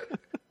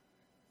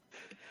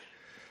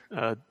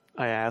 I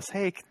asked,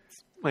 hey,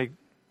 like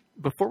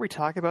before we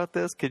talk about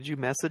this, could you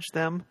message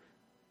them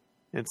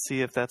and see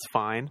if that's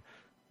fine?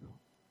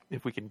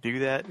 If we can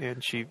do that.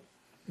 And she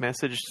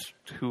messaged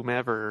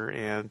whomever,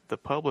 and the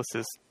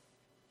publicist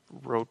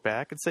wrote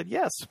back and said,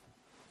 yes,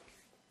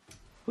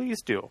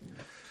 please do.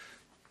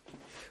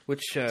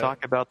 Which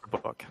talk about the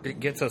book. It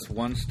gets us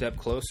one step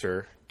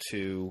closer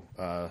to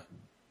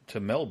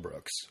Mel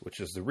Brooks,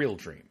 which is the real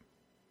dream.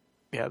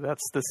 Yeah,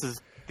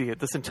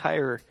 this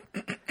entire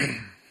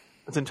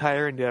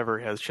endeavor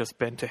has just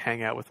been to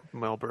hang out with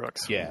Mel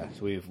Brooks. Yeah,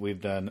 so we've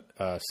done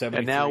 73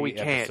 and now we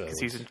episodes. Can't because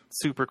he's in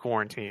super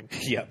quarantine.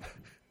 Yep.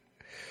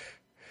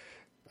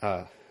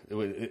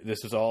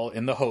 This was all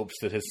in the hopes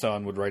that his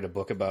son would write a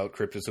book about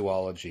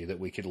cryptozoology that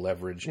we could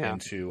leverage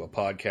into a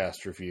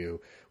podcast review,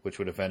 which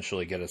would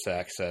eventually get us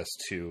access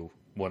to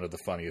one of the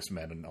funniest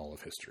men in all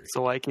of history.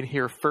 So I can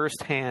hear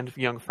firsthand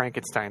Young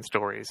Frankenstein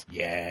stories.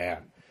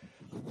 Yeah.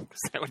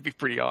 That would be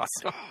pretty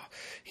awesome.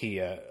 He,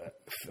 a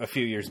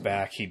few years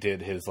back, he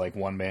did his like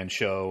one-man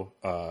show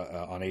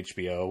on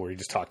HBO where he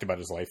just talked about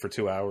his life for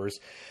 2 hours.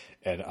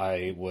 And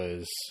I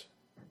was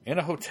in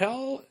a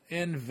hotel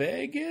in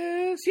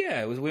Vegas.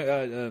 Yeah, it was.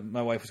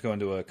 My wife was going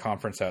to a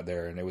conference out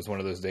there, and it was one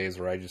of those days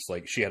where I just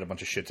like she had a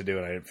bunch of shit to do,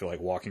 and I didn't feel like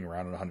walking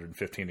around in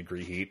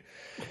 115-degree heat.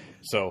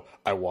 So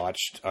I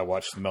watched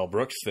the Mel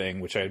Brooks thing,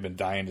 which I had been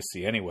dying to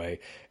see anyway.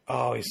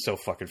 Oh, he's so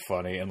fucking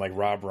funny, and like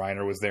Rob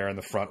Reiner was there in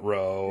the front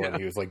row, and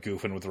he was like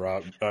goofing with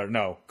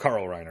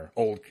Carl Reiner,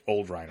 old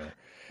Reiner.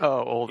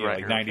 Oh, old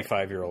Reiner, like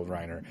 95-year-old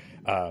Reiner.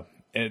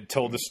 And it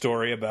told the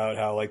story about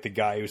how like the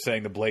guy who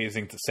sang the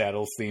Blazing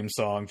Saddles theme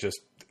song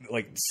just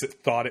like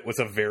thought it was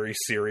a very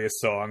serious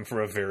song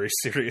for a very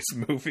serious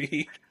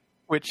movie,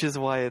 which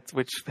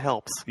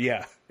helps.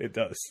 Yeah, it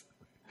does.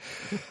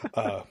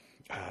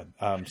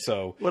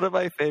 So one of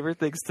my favorite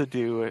things to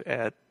do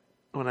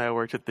when I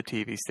worked at the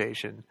TV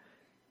station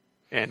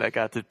and I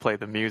got to play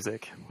the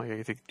music. Like, I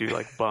get to do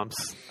like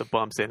the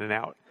bumps in and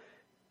out.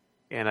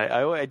 And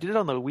I did it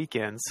on the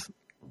weekends,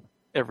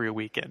 every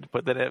weekend.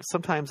 But then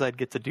sometimes I'd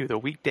get to do the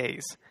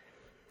weekdays.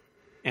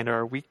 And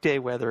our weekday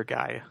weather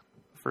guy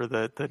for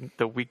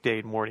the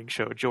weekday morning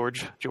show,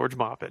 George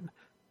Maupin,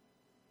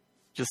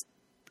 just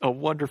a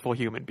wonderful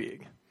human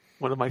being,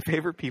 one of my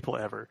favorite people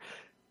ever.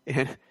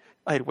 And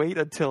I'd wait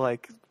until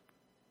like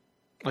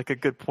a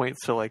good point,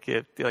 so like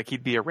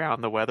he'd be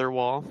around the weather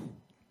wall,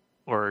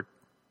 or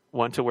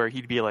one to where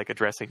he'd be like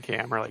addressing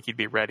camera, like he'd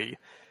be ready,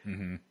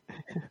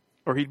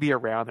 or he'd be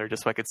around there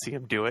just so I could see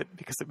him do it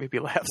because it made me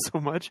laugh so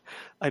much.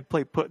 I'd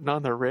play "Putting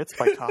on the Ritz"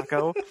 by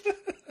Taco.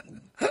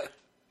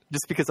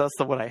 Just because that's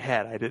the one I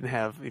had. I didn't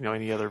have,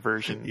 any other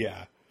version.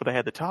 Yeah. But I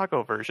had the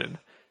Taco version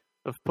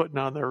of Putting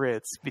on the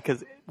Ritz,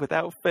 because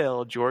without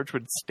fail, George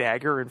would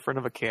stagger in front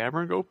of a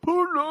camera and go,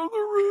 "Put on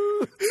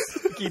the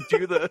Ritz."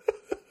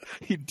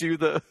 he'd do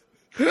the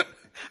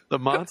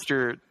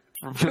monster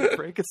from the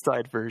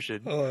Frankenstein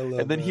version. Oh, I love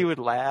and then that. he would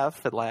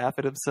laugh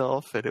at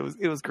himself, and it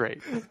was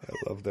great.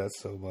 I love that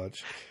so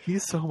much.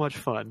 He's so much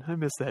fun. I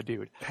miss that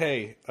dude.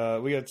 Hey,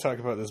 we got to talk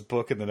about this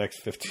book in the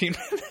next 15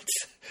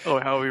 minutes. Oh,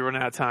 how are we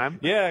running out of time?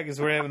 Yeah, because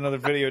we're having another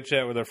video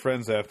chat with our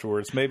friends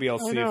afterwards. Maybe I'll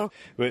see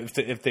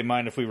if they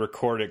mind if we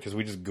record it, because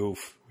we just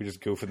goof. We just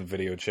goof in the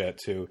video chat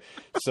too.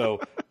 So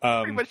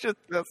Pretty much just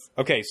this.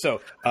 okay,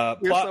 so You're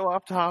plot. so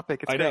off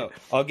topic. It's I know. great.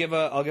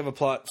 I'll give a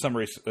plot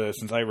summary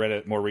since I read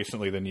it more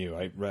recently than you.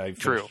 I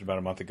finished True. it about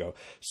a month ago.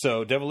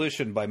 So,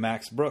 Devolution by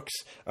Max Brooks.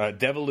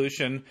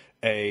 Devolution,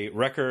 a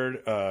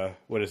record.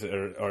 What is it?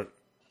 Or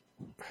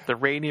The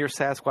Rainier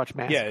Sasquatch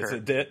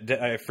Massacre. yeah, it's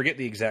I forget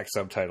the exact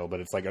subtitle, but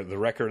it's like the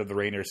record of the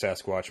Rainier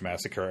Sasquatch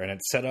Massacre, and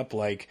it's set up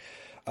like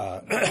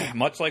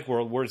much like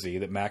World War Z.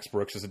 That Max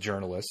Brooks is a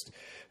journalist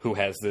who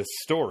has this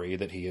story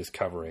that he is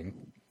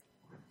covering,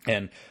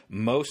 and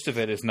most of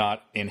it is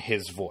not in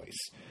his voice.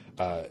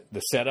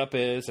 The setup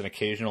is and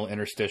occasional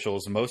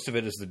interstitials. Most of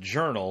it is the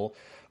journal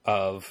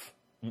of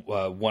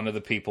one of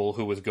the people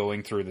who was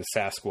going through the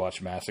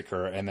Sasquatch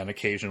massacre, and then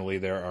occasionally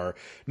there are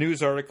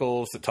news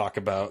articles that talk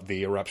about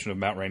the eruption of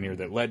Mount Rainier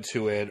that led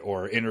to it,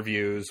 or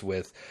interviews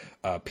with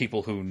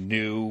people who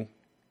knew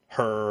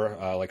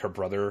her, like her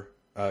brother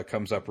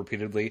comes up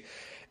repeatedly,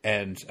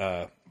 and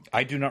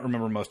I do not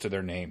remember most of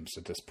their names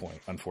at this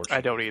point, unfortunately.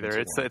 I don't either.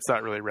 It's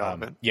not really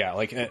relevant. Yeah,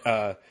 like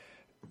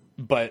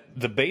but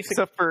the basic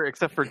except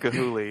for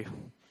Gahuli.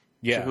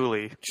 yeah,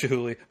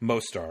 Chihuly.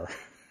 Mostar.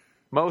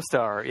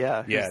 Mostar,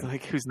 yeah. Yeah.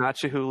 Who's not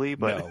Chihuly,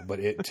 but No, but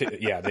I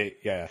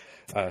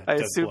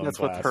assume that's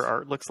what her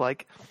art looks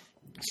like.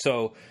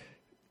 So,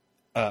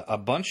 a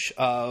bunch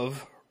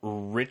of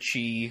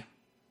Richie,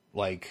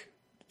 like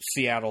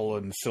Seattle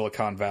and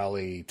Silicon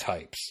Valley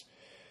types,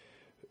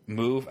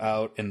 move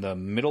out in the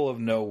middle of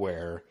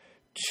nowhere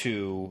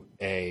to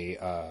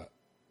a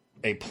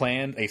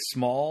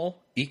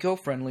small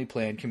eco-friendly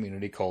planned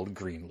community called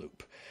Green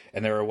Loop,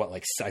 and there are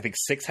I think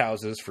 6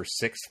 houses for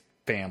 6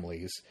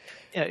 families.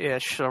 Yeah,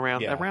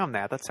 around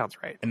that. That sounds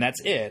right. And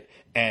that's it.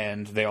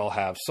 And they all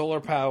have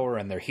solar power,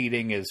 and their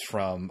heating is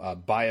from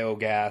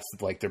biogas.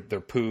 Like their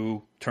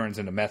poo turns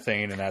into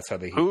methane, and that's how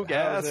they heat Poo the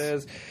gas.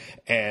 houses.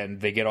 And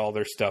they get all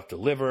their stuff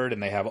delivered,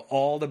 and they have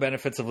all the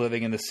benefits of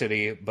living in the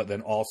city, but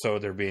then also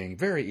they're being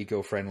very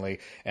eco-friendly,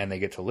 and they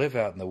get to live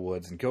out in the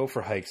woods and go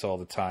for hikes all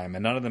the time.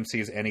 And none of them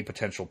sees any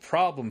potential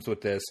problems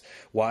with this.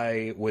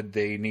 Why would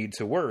they need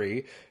to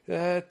worry?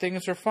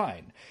 Things are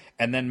fine.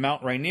 And then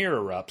Mount Rainier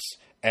erupts,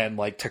 and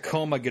like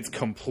Tacoma gets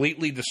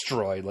completely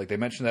destroyed. Like they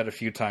mentioned that a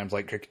few times.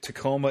 Like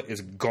Tacoma is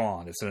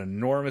gone. It's an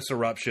enormous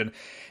eruption,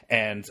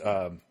 and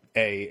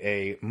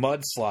a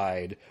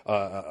mudslide,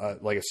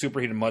 like a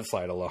superheated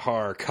mudslide, a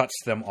lahar, cuts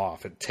them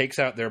off. It takes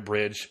out their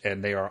bridge,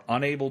 and they are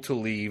unable to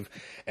leave.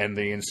 And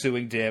the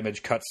ensuing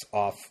damage cuts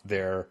off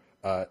their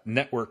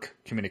network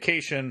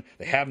communication.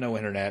 They have no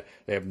internet.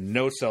 They have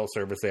no cell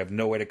service. They have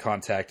no way to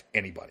contact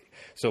anybody.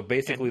 So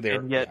basically,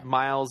 and yet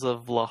miles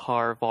of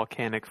lahar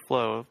volcanic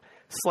flow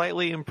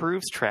slightly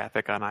improves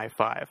traffic on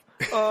I-5.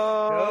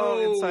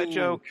 Oh, inside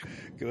joke.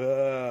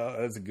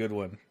 That's a good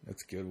one.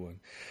 That's a good one.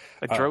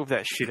 I drove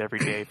that shit every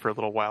day for a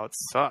little while. It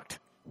sucked.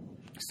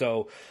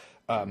 So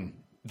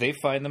they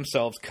find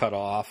themselves cut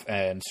off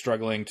and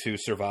struggling to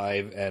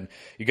survive. And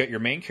you got your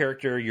main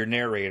character, your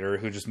narrator,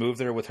 who just moved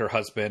there with her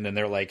husband, and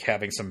they're like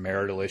having some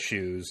marital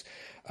issues.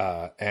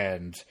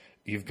 And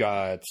you've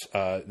got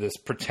this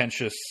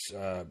pretentious,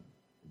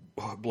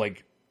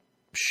 like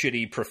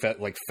shitty,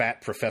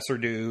 fat professor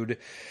dude.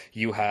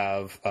 You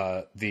have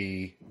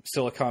the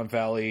Silicon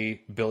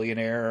Valley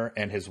billionaire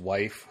and his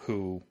wife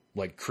who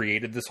like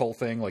created this whole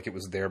thing, like it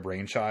was their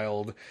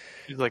brainchild.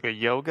 He's like a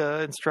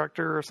yoga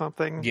instructor or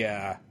something.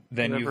 Yeah.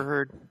 Then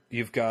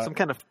you've got some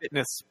kind of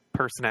fitness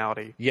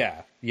personality.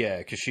 Yeah,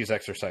 because she's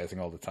exercising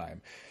all the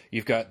time.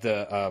 You've got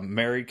the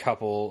married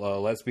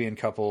couple, lesbian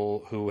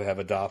couple who have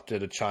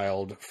adopted a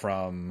child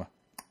from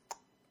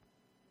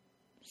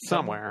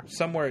somewhere.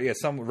 Yeah,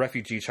 some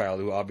refugee child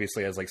who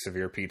obviously has like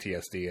severe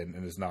PTSD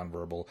and is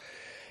nonverbal.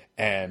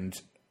 And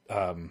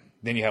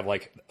then you have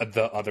like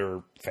the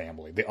other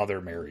family, the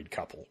other married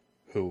couple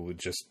who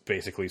just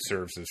basically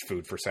serves as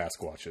food for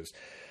Sasquatches.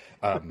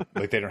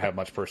 Like they don't have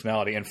much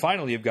personality. And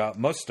finally, you've got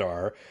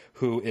Mustar,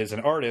 who is an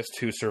artist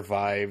who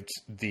survived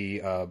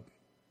the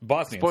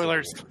Bosnian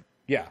Spoilers. Civil War.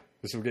 Yeah,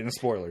 this we're getting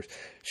spoilers.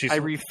 I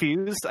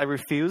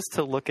refused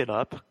to look it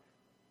up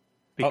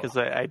because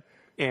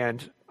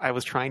I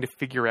was trying to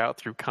figure out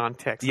through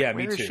context. Yeah, like,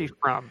 me where too. is she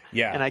from?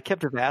 Yeah. And I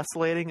kept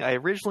vacillating. I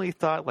originally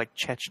thought like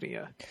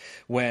Chechnya.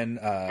 When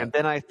And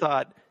then I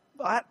thought,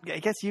 I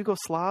guess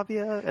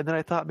Yugoslavia. And then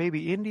I thought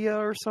maybe India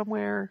or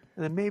somewhere.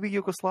 And then maybe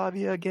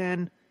Yugoslavia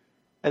again.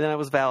 And then I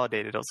was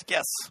validated. I was like,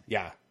 yes.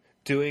 yeah,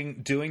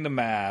 doing the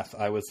math,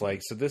 I was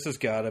like, so this has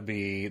got to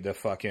be the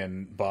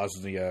fucking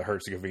Bosnia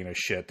Herzegovina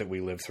shit that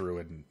we lived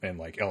through in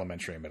like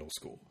elementary and middle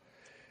school.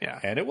 Yeah.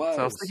 And it was.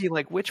 So I was thinking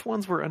like, which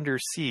ones were under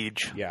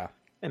siege? Yeah.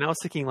 And I was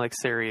thinking like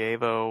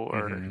Sarajevo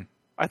or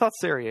I thought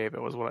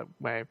Sarajevo was what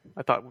I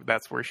thought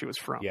that's where she was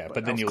from. Yeah,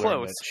 but then I you was learned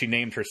close, that she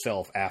named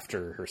herself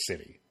after her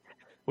city.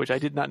 which I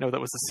did not know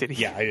that was a city.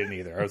 Yeah, I didn't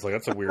either. I was like,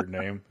 that's a weird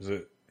name. Is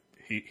it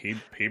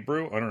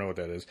Hebrew? I don't know what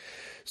that is.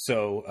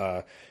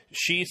 So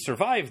she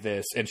survived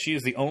this, and she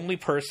is the only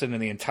person in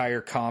the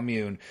entire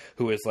commune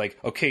who is like,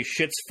 okay,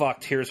 shit's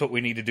fucked. Here's what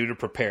we need to do to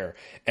prepare.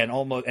 And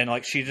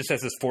like she just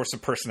has this force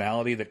of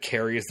personality that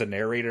carries the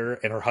narrator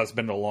and her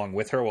husband along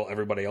with her, while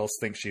everybody else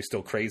thinks she's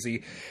still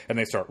crazy. And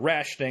they start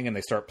rationing, and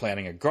they start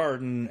planning a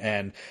garden,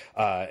 and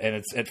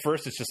it's at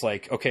first it's just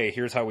like, okay,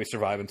 here's how we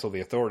survive until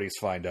the authorities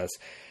find us,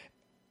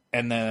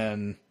 and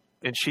then.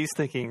 And she's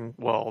thinking,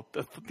 well,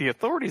 the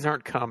authorities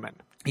aren't coming.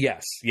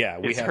 Yes, yeah,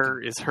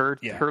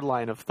 Her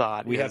line of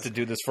thought. We have to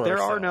do this for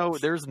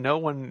ourselves. There's no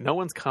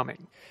one's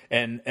coming.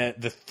 And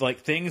the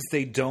things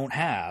they don't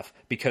have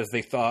because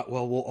they thought,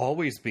 well, we'll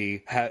always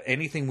have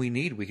anything we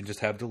need. We can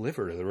just have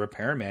delivered. The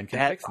repairman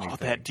can fix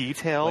anything. That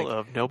detail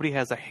of nobody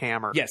has a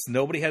hammer. Yes,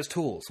 nobody has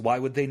tools. Why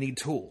would they need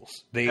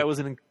tools? That's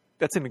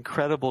an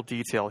incredible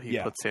detail he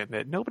puts in.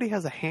 That nobody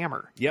has a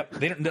hammer. Yep,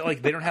 they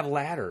don't have a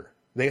ladder.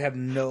 They have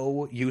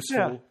no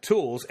useful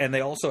tools, and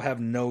they also have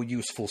no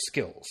useful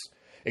skills,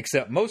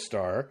 except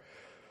Mostar,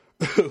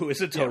 who is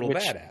a total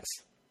badass.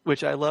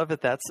 Which I love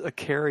that's a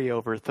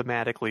carryover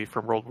thematically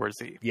from World War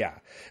Z. Yeah,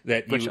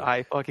 which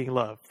I fucking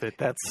love.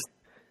 That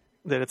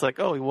it's like,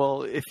 oh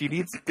well, if you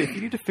need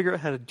to figure out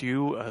how to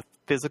do a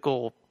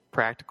physical,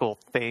 practical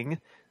thing,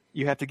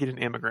 you have to get an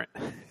immigrant.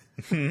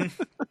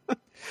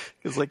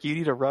 Because like you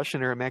need a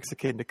Russian or a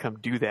Mexican to come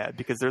do that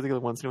because they're the only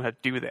ones who know how to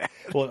do that.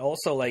 Well, and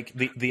also like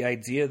the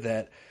idea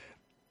that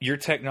your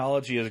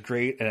technology is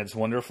great and it's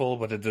wonderful,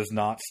 but it does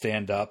not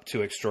stand up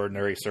to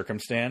extraordinary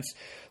circumstance,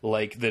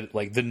 like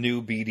the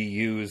new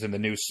BDUs and the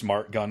new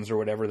smart guns or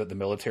whatever that the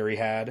military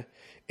had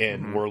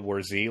in World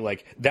War Z.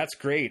 Like that's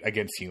great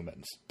against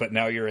humans, but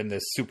now you're in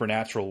this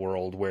supernatural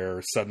world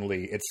where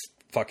suddenly it's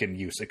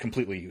fucking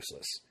completely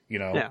useless. You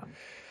know? Yeah.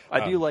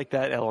 I do like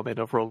that element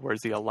of World War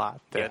Z a lot,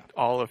 that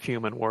all of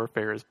human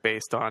warfare is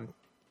based on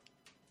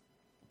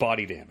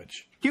body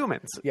damage.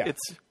 Humans. Yeah.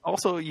 It's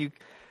also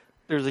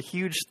there's a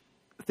huge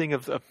thing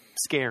of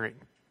scaring.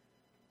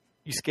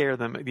 You scare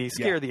them, you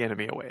scare the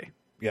enemy away.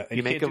 Yeah, and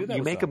you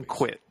make them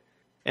quit.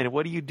 And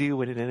what do you do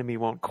when an enemy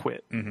won't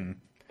quit? Mm-hmm.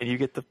 And you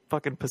get the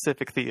fucking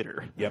Pacific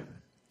Theater. Yep.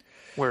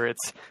 Where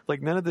it's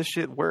like none of this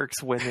shit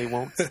works when they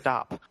won't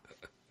stop.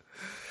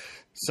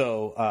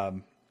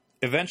 So,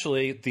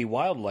 eventually, the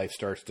wildlife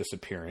starts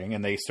disappearing,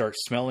 and they start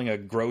smelling a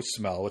gross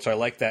smell, which I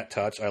like that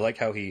touch. I like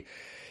how he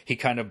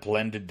kind of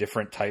blended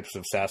different types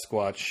of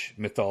Sasquatch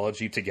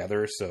mythology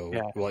together. So,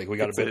 like, we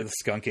got a bit of the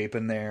skunk ape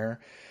in there,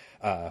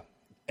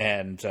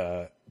 and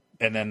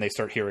then they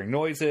start hearing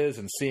noises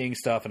and seeing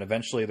stuff, and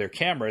eventually their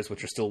cameras,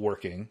 which are still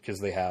working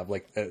because they have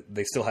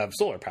they still have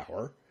solar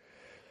power.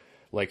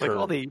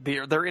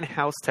 Their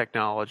in-house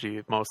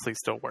technology mostly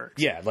still works.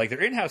 Yeah, like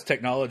their in-house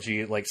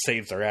technology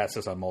saves their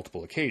asses on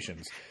multiple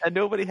occasions. And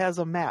nobody has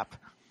a map.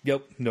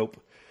 Yep, nope.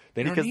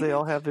 Because they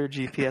all have their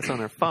GPS on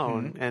their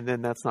phone, and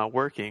then that's not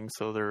working.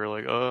 So they're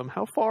like,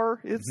 how far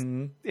is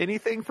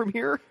anything from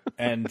here?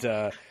 And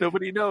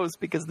nobody knows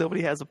because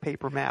nobody has a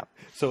paper map.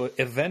 So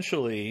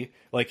eventually,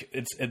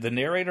 it's the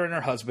narrator and her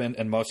husband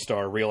and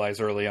Mustar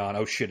realize early on,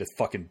 oh shit, it's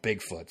fucking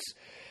Bigfoots.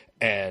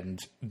 And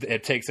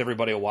it takes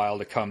everybody a while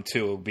to come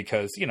to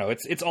because,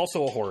 it's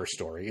also a horror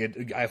story.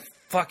 I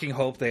fucking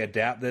hope they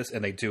adapt this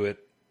and they do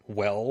it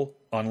well,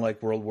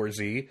 unlike World War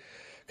Z,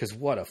 because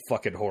what a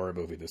fucking horror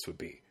movie this would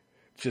be.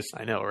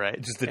 I know,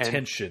 right? Just the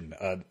tension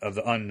of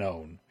the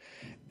unknown.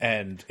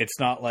 And it's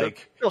not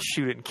like... They'll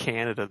shoot it in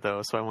Canada,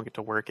 though, so I won't get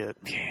to work it.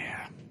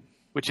 Yeah.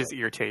 Which just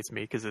irritates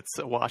me because it's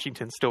a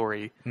Washington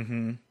story.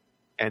 Mm-hmm.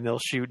 And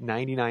they'll shoot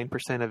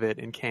 99% of it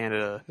in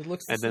Canada. It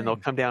looks and then they'll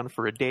come down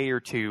for a day or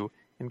two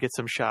and get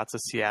some shots of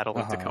Seattle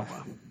and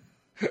Tacoma.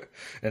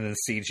 And then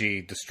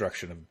CG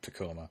destruction of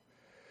Tacoma.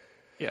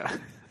 Yeah.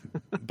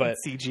 But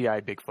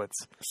CGI Bigfoots.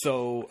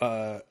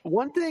 So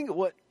one thing,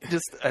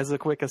 just as a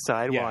quick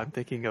aside, while I'm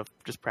thinking of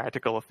just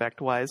practical effect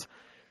wise,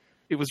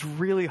 it was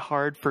really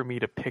hard for me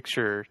to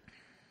picture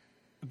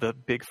the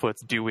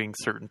Bigfoots doing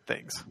certain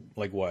things.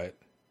 Like what?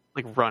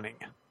 Like running.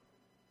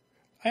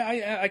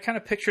 I kind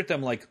of pictured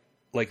them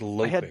like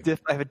loping.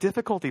 I have a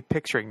difficulty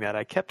picturing that.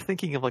 I kept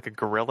thinking of like a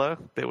gorilla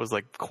that was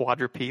like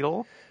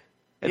quadrupedal,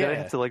 and then I Yeah.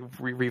 have to like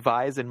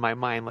revise in my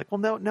mind. Like,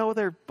 well, no,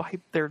 they're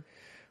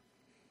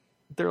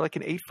like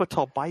an 8 foot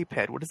tall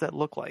biped. What does that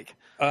look like?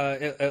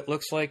 It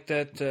looks like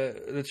that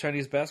the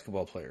Chinese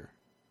basketball player.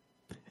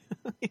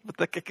 But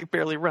like I could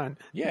barely run.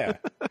 Yeah.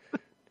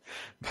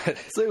 But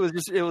So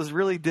it was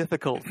really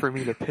difficult for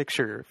me to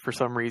picture for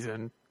some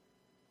reason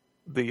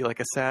the like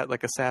a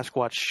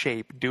Sasquatch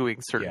shape doing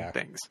certain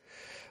things,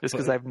 just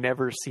because I've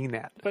never seen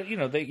that. But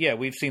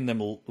we've seen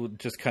them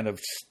just kind of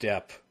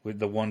step with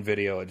the one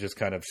video. It just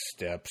kind of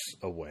steps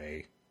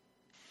away.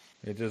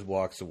 It just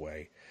walks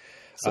away.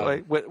 So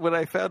what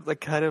I found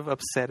like kind of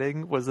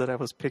upsetting was that I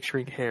was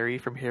picturing Harry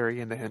from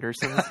Harry and the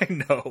Hendersons. I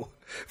know,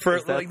 for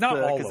like not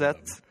all of them.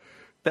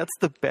 That's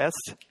the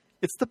best.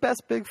 It's the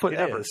best Bigfoot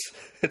ever. Is.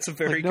 It's a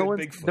very good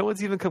Bigfoot. No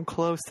one's even come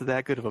close to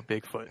that good of a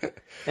Bigfoot.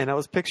 And I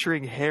was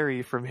picturing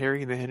Harry from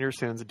Harry and the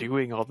Hendersons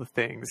doing all the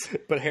things.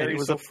 But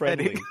Harry's so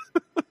friendly.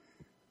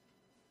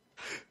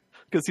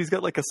 Because he's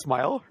got like a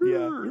smile.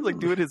 Yeah. Like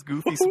doing his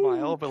goofy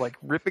smile, but like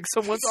ripping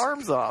someone's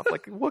arms off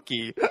like a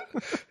Wookiee.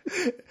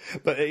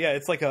 But yeah,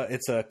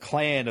 it's a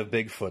clan of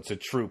Bigfoots, a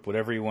troop,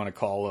 whatever you want to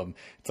call them.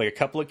 It's like a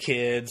couple of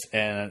kids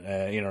and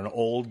an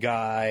old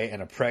guy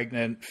and a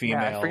pregnant female.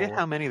 Yeah, I forget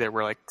how many there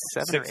were, like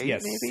 7 or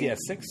 8 maybe? Yeah,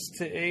 6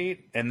 to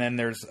 8. And then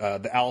there's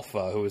the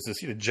alpha, who is this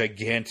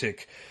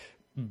gigantic,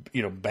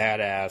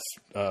 badass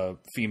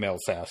female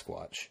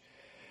Sasquatch.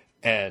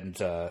 And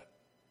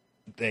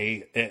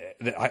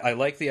I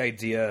like the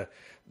idea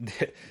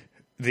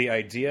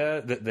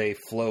that they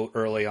float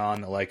early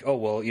on, like, oh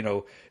well,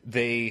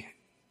 they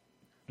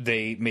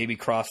maybe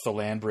cross the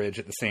land bridge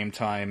at the same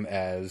time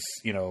as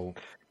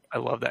I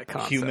love that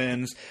concept.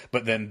 humans,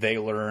 but then they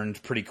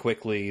learned pretty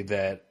quickly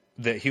that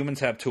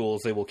humans have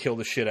tools. They will kill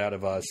the shit out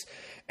of us,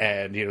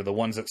 and the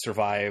ones that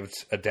survived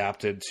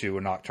adapted to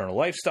a nocturnal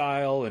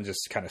lifestyle and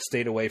just kind of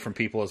stayed away from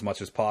people as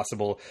much as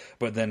possible.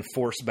 But then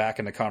forced back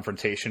into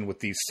confrontation with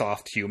these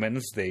soft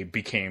humans, they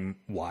became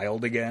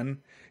wild again.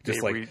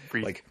 Just they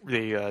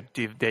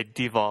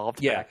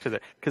devolved back to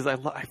that, because I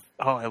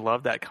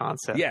love that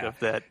concept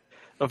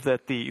of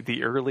that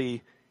the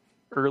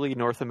early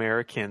North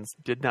Americans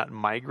did not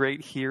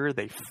migrate here;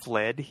 they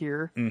fled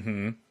here.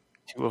 Mm-hmm.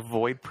 To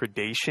avoid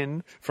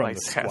predation from by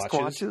the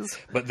Sasquatches.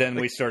 But then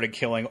we started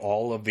killing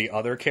all of the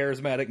other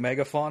charismatic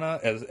megafauna,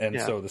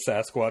 so the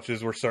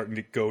Sasquatches were starting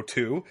to go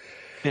too.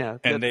 Yeah,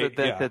 and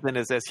then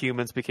as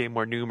humans became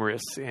more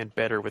numerous and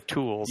better with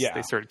tools,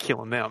 they started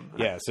killing them.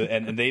 Yeah, so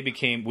and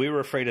we were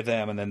afraid of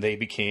them, and then they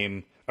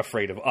became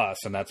afraid of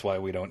us, and that's why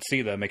we don't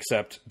see them,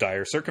 except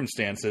dire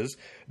circumstances.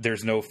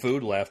 There's no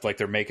food left, like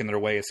they're making their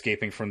way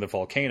escaping from the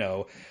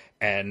volcano,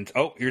 and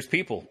here's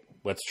people.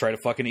 Let's try to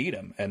fucking eat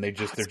them, and they're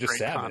just savage.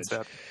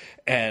 Concept.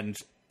 And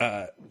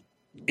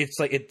it's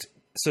like it.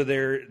 So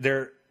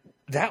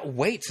that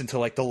waits until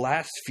like the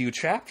last few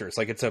chapters.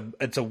 Like it's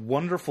a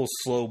wonderful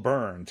slow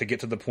burn to get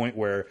to the point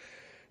where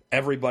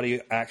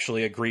everybody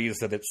actually agrees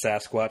that it's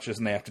Sasquatches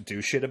and they have to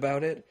do shit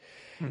about it.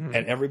 Mm-hmm.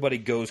 And everybody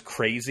goes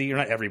crazy, or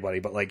not everybody,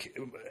 but like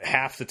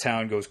half the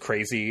town goes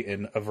crazy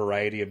in a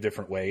variety of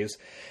different ways.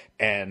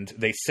 And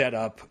they set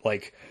up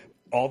like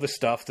all the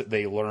stuff that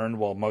they learned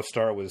while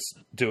Mostar was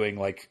doing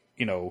like,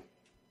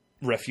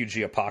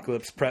 refugee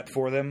apocalypse prep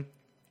for them.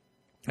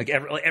 Like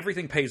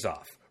everything pays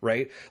off,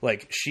 right?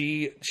 Like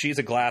she's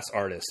a glass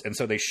artist, and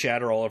so they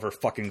shatter all of her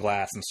fucking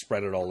glass and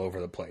spread it all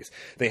over the place.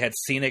 They had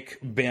scenic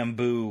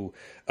bamboo,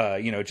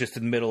 just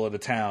in the middle of the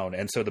town,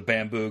 and so the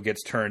bamboo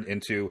gets turned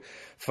into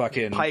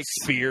fucking pikes,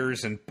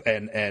 spears and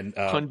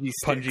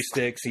punji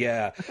sticks,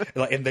 yeah.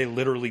 And they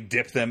literally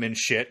dip them in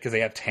shit because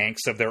they have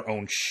tanks of their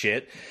own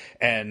shit,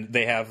 and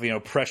they have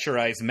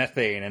pressurized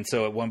methane. And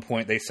so at one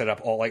point they set up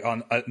all like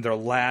on their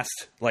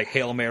last like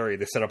Hail Mary,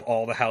 they set up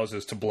all the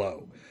houses to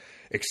blow.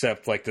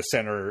 Except like the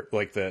center,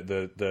 like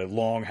the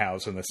long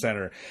house in the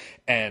center.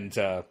 And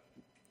for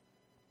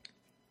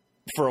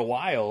a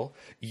while,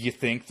 you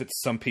think that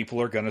some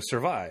people are going to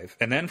survive.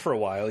 And then for a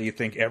while, you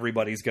think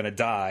everybody's going to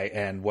die.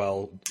 And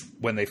well,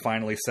 when they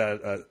finally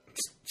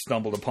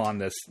stumbled upon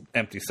this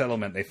empty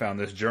settlement, they found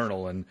this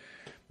journal, and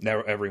now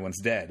everyone's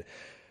dead.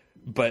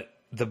 But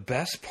the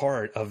best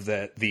part of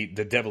the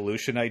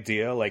devolution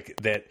idea, like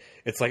that,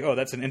 it's like, oh,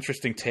 that's an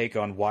interesting take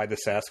on why the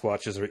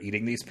Sasquatches are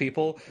eating these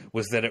people,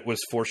 was that it was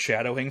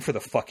foreshadowing for the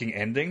fucking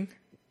ending.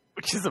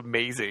 Which is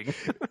amazing.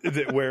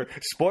 Where,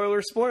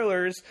 spoilers,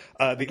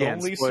 the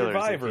only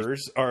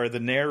survivors are the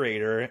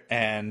narrator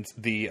and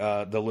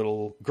the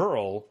little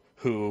girl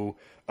who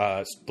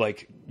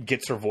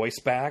gets her voice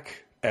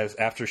back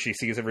after she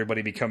sees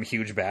everybody become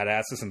huge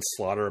badasses and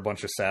slaughter a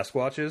bunch of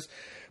Sasquatches.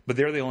 But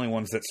they're the only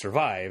ones that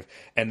survive,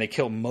 and they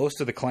kill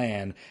most of the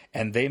clan,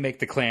 and they make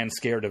the clan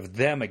scared of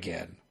them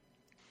again.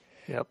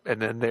 Yep,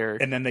 and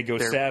then they go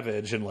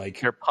savage, and like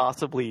they're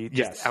possibly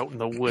just out in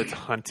the woods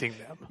hunting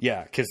them.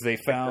 Yeah, because they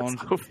found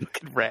so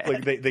fucking rad.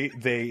 Like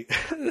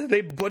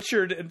they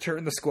butchered and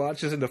turned the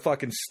Squatches into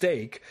fucking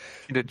steak,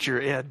 into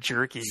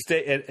jerky.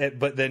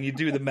 But then you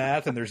do the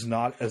math, and there's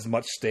not as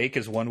much steak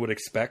as one would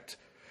expect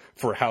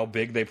for how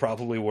big they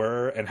probably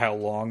were and how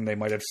long they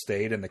might have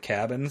stayed in the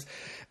cabins,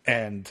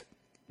 and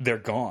they're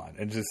gone.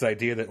 And just this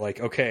idea that, like,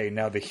 okay,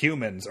 now the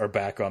humans are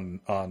back on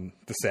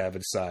the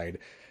savage side,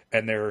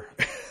 and they're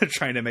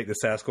trying to make the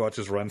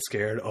Sasquatches run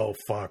scared. Oh,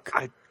 fuck.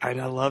 I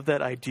love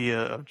that idea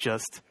of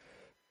just,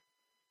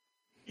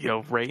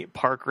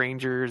 park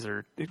rangers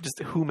or just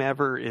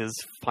whomever is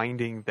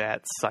finding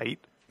that site.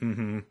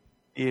 Mm-hmm.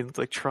 And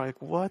like,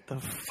 what the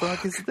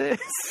fuck is this?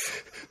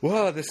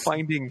 Whoa, this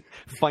finding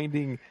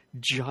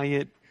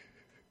giant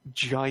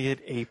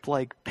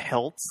ape-like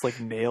pelts like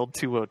nailed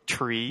to a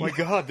tree. My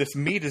God, this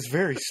meat is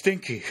very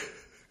stinky.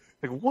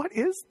 Like, what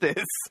is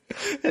this?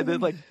 And then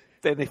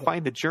then they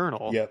find the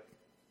journal. Yep.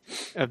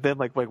 And then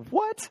like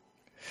what?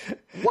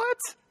 What?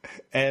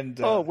 And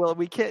oh well,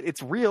 we can't.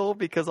 It's real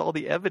because all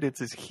the evidence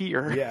is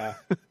here. Yeah.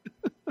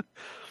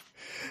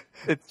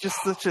 It's just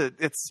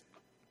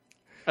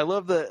I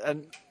love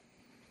and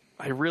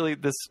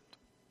this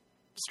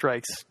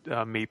strikes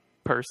me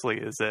personally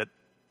is that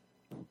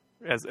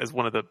as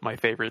one of my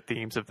favorite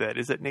themes of that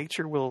is that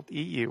nature will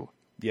eat you.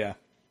 Yeah.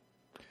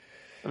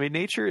 I mean,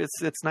 nature,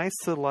 it's nice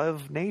to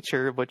love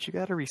nature, but you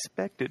got to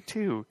respect it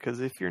too,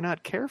 because if you're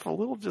not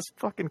careful, it'll just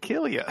fucking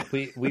kill you.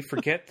 We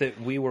forget that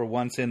we were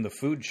once in the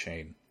food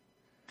chain.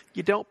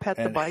 You don't pet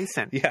the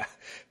bison. Yeah.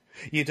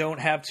 You don't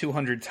have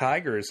 200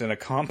 tigers in a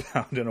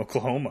compound in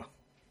Oklahoma.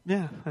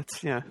 Yeah,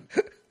 that's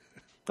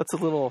a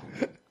little...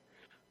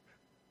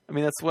 I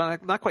mean, that's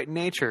not quite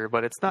nature,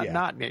 but it's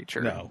not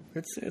nature. No,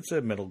 it's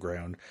a middle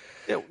ground.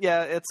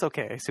 It's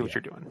okay. I see what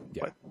you're doing.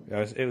 Yeah,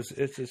 but it's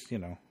just, it's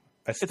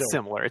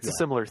similar. It's a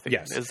similar thing.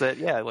 Yes. Is that,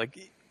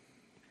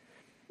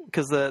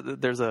 because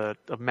there's a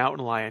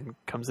mountain lion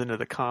comes into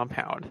the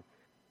compound,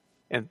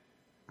 and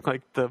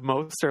like the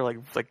most are like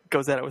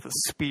goes at it with a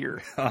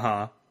spear.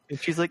 Uh-huh.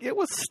 And she's like, it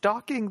was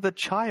stalking the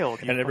child.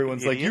 And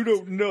everyone's like, you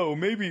don't know.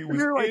 Maybe it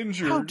was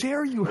injured. How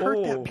dare you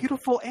hurt that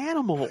beautiful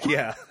animal?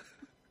 Yeah.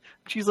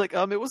 She's like,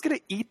 it was going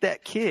to eat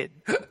that kid.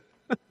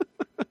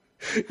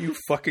 You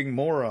fucking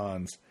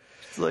morons.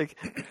 It's like,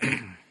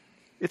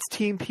 it's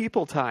team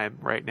people time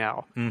right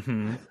now.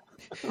 Mm-hmm.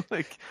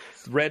 Like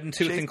red and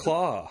tooth and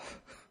claw,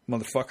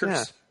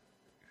 motherfuckers.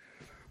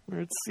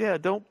 Yeah.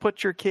 It's, don't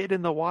put your kid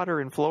in the water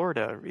in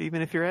Florida,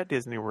 even if you're at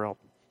Disney World.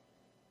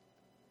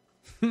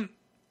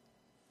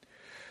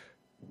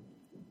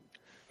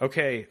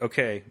 Okay.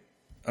 I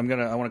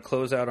want to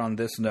close out on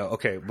this note.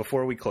 Okay,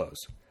 before we close,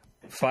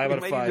 5 out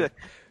of 5.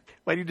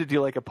 I need to do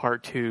like a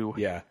part 2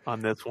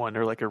 on this one,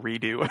 or like a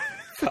redo.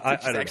 I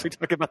don't actually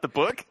talk about the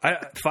book.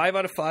 5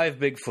 out of 5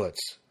 Bigfoots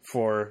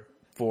for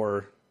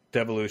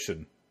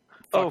Devolution.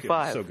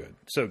 5.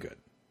 So good.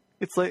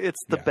 It's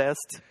the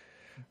best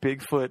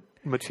Bigfoot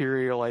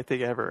material I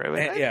think ever. I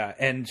mean,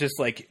 and just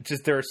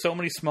there are so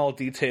many small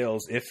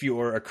details if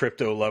you're a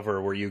crypto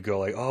lover where you go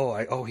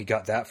like, he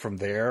got that from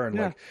there, and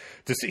like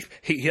to see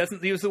he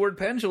doesn't use the word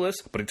pendulous,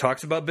 but he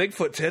talks about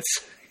Bigfoot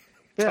tits.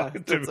 Yeah,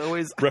 it's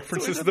always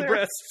references to the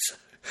breasts,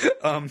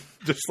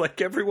 just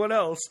like everyone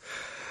else.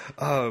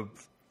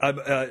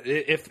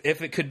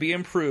 If it could be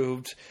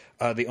improved,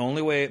 the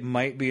only way it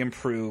might be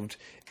improved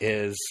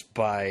is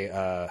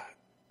by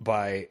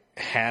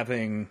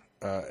having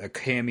a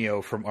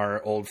cameo from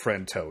our old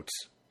friend Totes.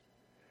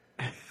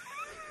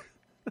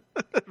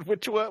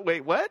 Which one?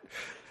 Wait, what?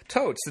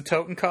 Totes, the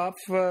Totenkopf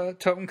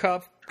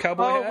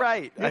cowboy hat. Oh,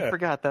 right. Yeah. I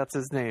forgot that's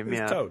his name.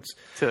 It's Totes.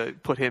 To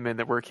put him in,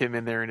 work him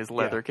in there in his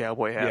leather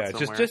cowboy hat.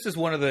 Yeah, just as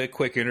one of the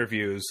quick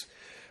interviews,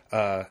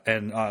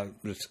 and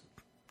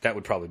that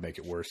would probably make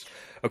it worse.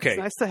 Okay. It's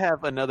nice to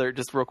have another,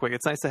 just real quick,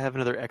 it's nice to have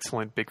another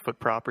excellent Bigfoot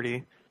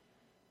property.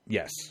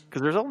 Yes.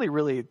 Because there's only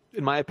really,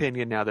 in my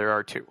opinion now, there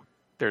are 2.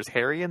 There's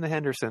Harry and the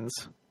Hendersons,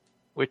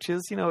 which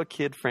is, a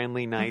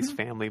kid-friendly, nice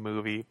family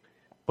movie.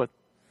 But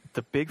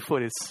the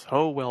Bigfoot is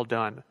so well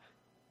done.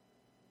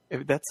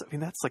 That's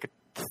like a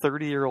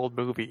 30-year-old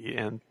movie,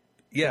 and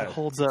it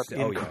holds up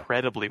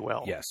incredibly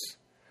well. Yes.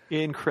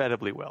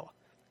 Incredibly well.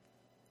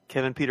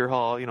 Kevin Peter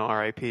Hall,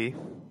 R.I.P.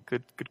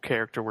 Good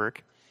character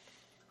work.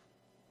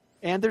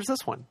 And there's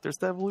this one. There's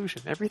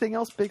Devolution. Everything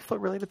else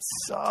Bigfoot related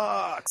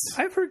sucks.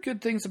 I've heard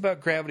good things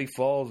about Gravity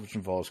Falls, which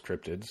involves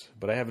cryptids,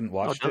 but I haven't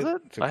watched it.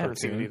 It's I haven't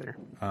seen it either.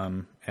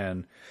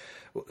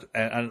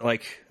 And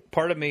like,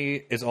 part of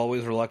me is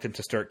always reluctant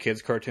to start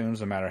kids' cartoons,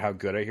 no matter how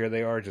good I hear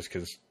they are, just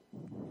because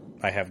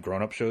I have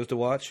grown-up shows to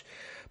watch.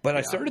 But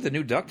I started the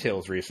new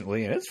DuckTales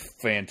recently, and it's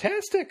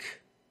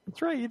fantastic.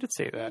 That's right, you did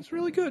say that. It's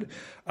really good.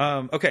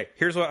 Okay,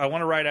 here's what I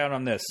want to write out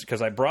on this,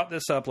 because I brought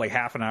this up like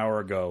half an hour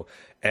ago,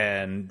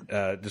 and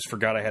just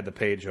forgot I had the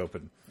page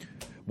open.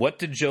 What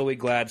did Joey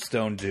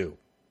Gladstone do?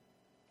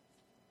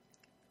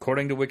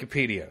 According to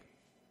Wikipedia.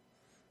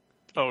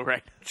 Oh,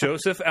 right.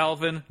 Joseph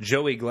Alvin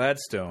Joey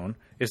Gladstone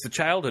is the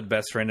childhood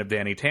best friend of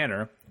Danny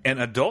Tanner and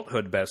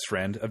adulthood best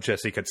friend of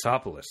Jesse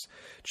Katsopoulos.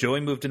 Joey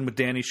moved in with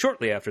Danny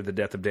shortly after the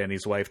death of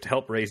Danny's wife to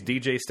help raise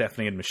DJ,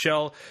 Stephanie, and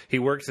Michelle. He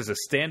works as a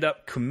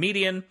stand-up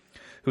comedian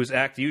whose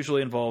act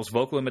usually involves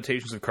vocal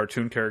imitations of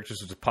cartoon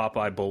characters such as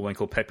Popeye,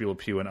 Bullwinkle, Pepe Le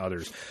Pew, and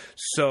others.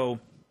 So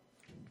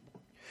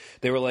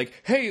they were like,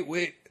 hey,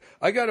 wait,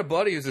 I got a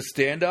buddy who's a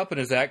stand-up, and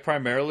his act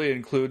primarily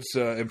includes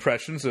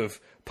impressions of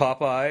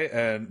Popeye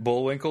and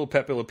Bullwinkle,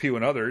 Pepe Le Pew,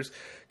 and others.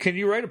 Can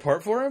you write a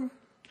part for him?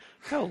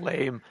 How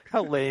lame!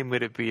 How lame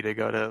would it be to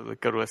go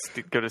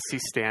to see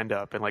stand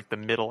up and like the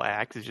middle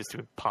act is just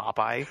doing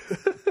Popeye?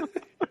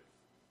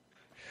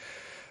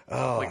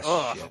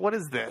 Shit. What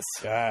is this?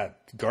 God,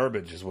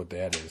 garbage is what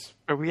that is.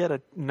 Are we at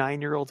a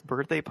 9-year-old's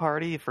birthday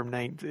party from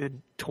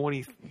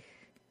 20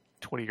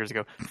 years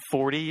ago?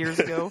 40 years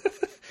ago?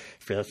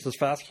 Fast as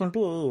fast and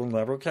blue,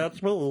 never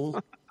catch me.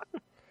 All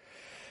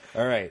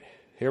right,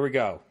 here we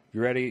go.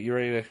 You ready? You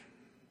ready to?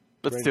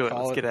 Let's do it.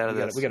 Let's get out of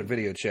this. We got a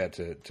video chat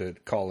to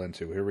call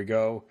into. Here we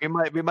go. We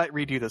might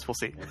redo this. We'll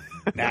see.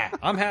 Nah,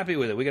 I'm happy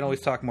with it. We can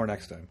always talk more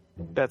next time.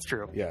 That's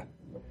true. Yeah,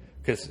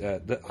 because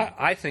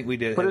I think we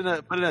did. Put in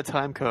a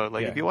time code.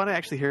 Like if you want to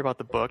actually hear about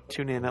the book,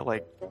 tune in at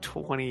like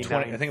 20.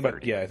 I think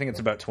it's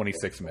about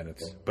 26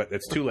 minutes, but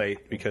it's too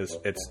late because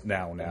it's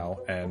now,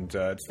 and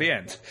it's the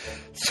end.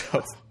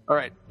 So all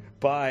right.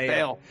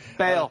 Bye.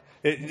 Bail.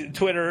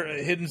 Twitter,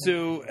 Hidden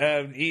Zoo,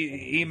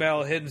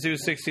 email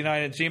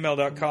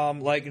hiddenzoo69@gmail.com.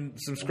 Like and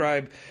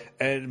subscribe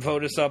and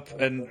vote us up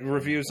and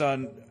reviews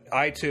on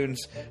iTunes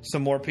so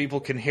more people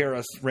can hear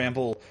us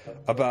ramble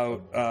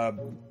about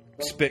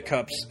spit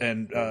cups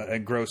and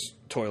gross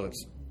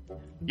toilets.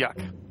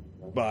 Yuck.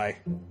 Bye.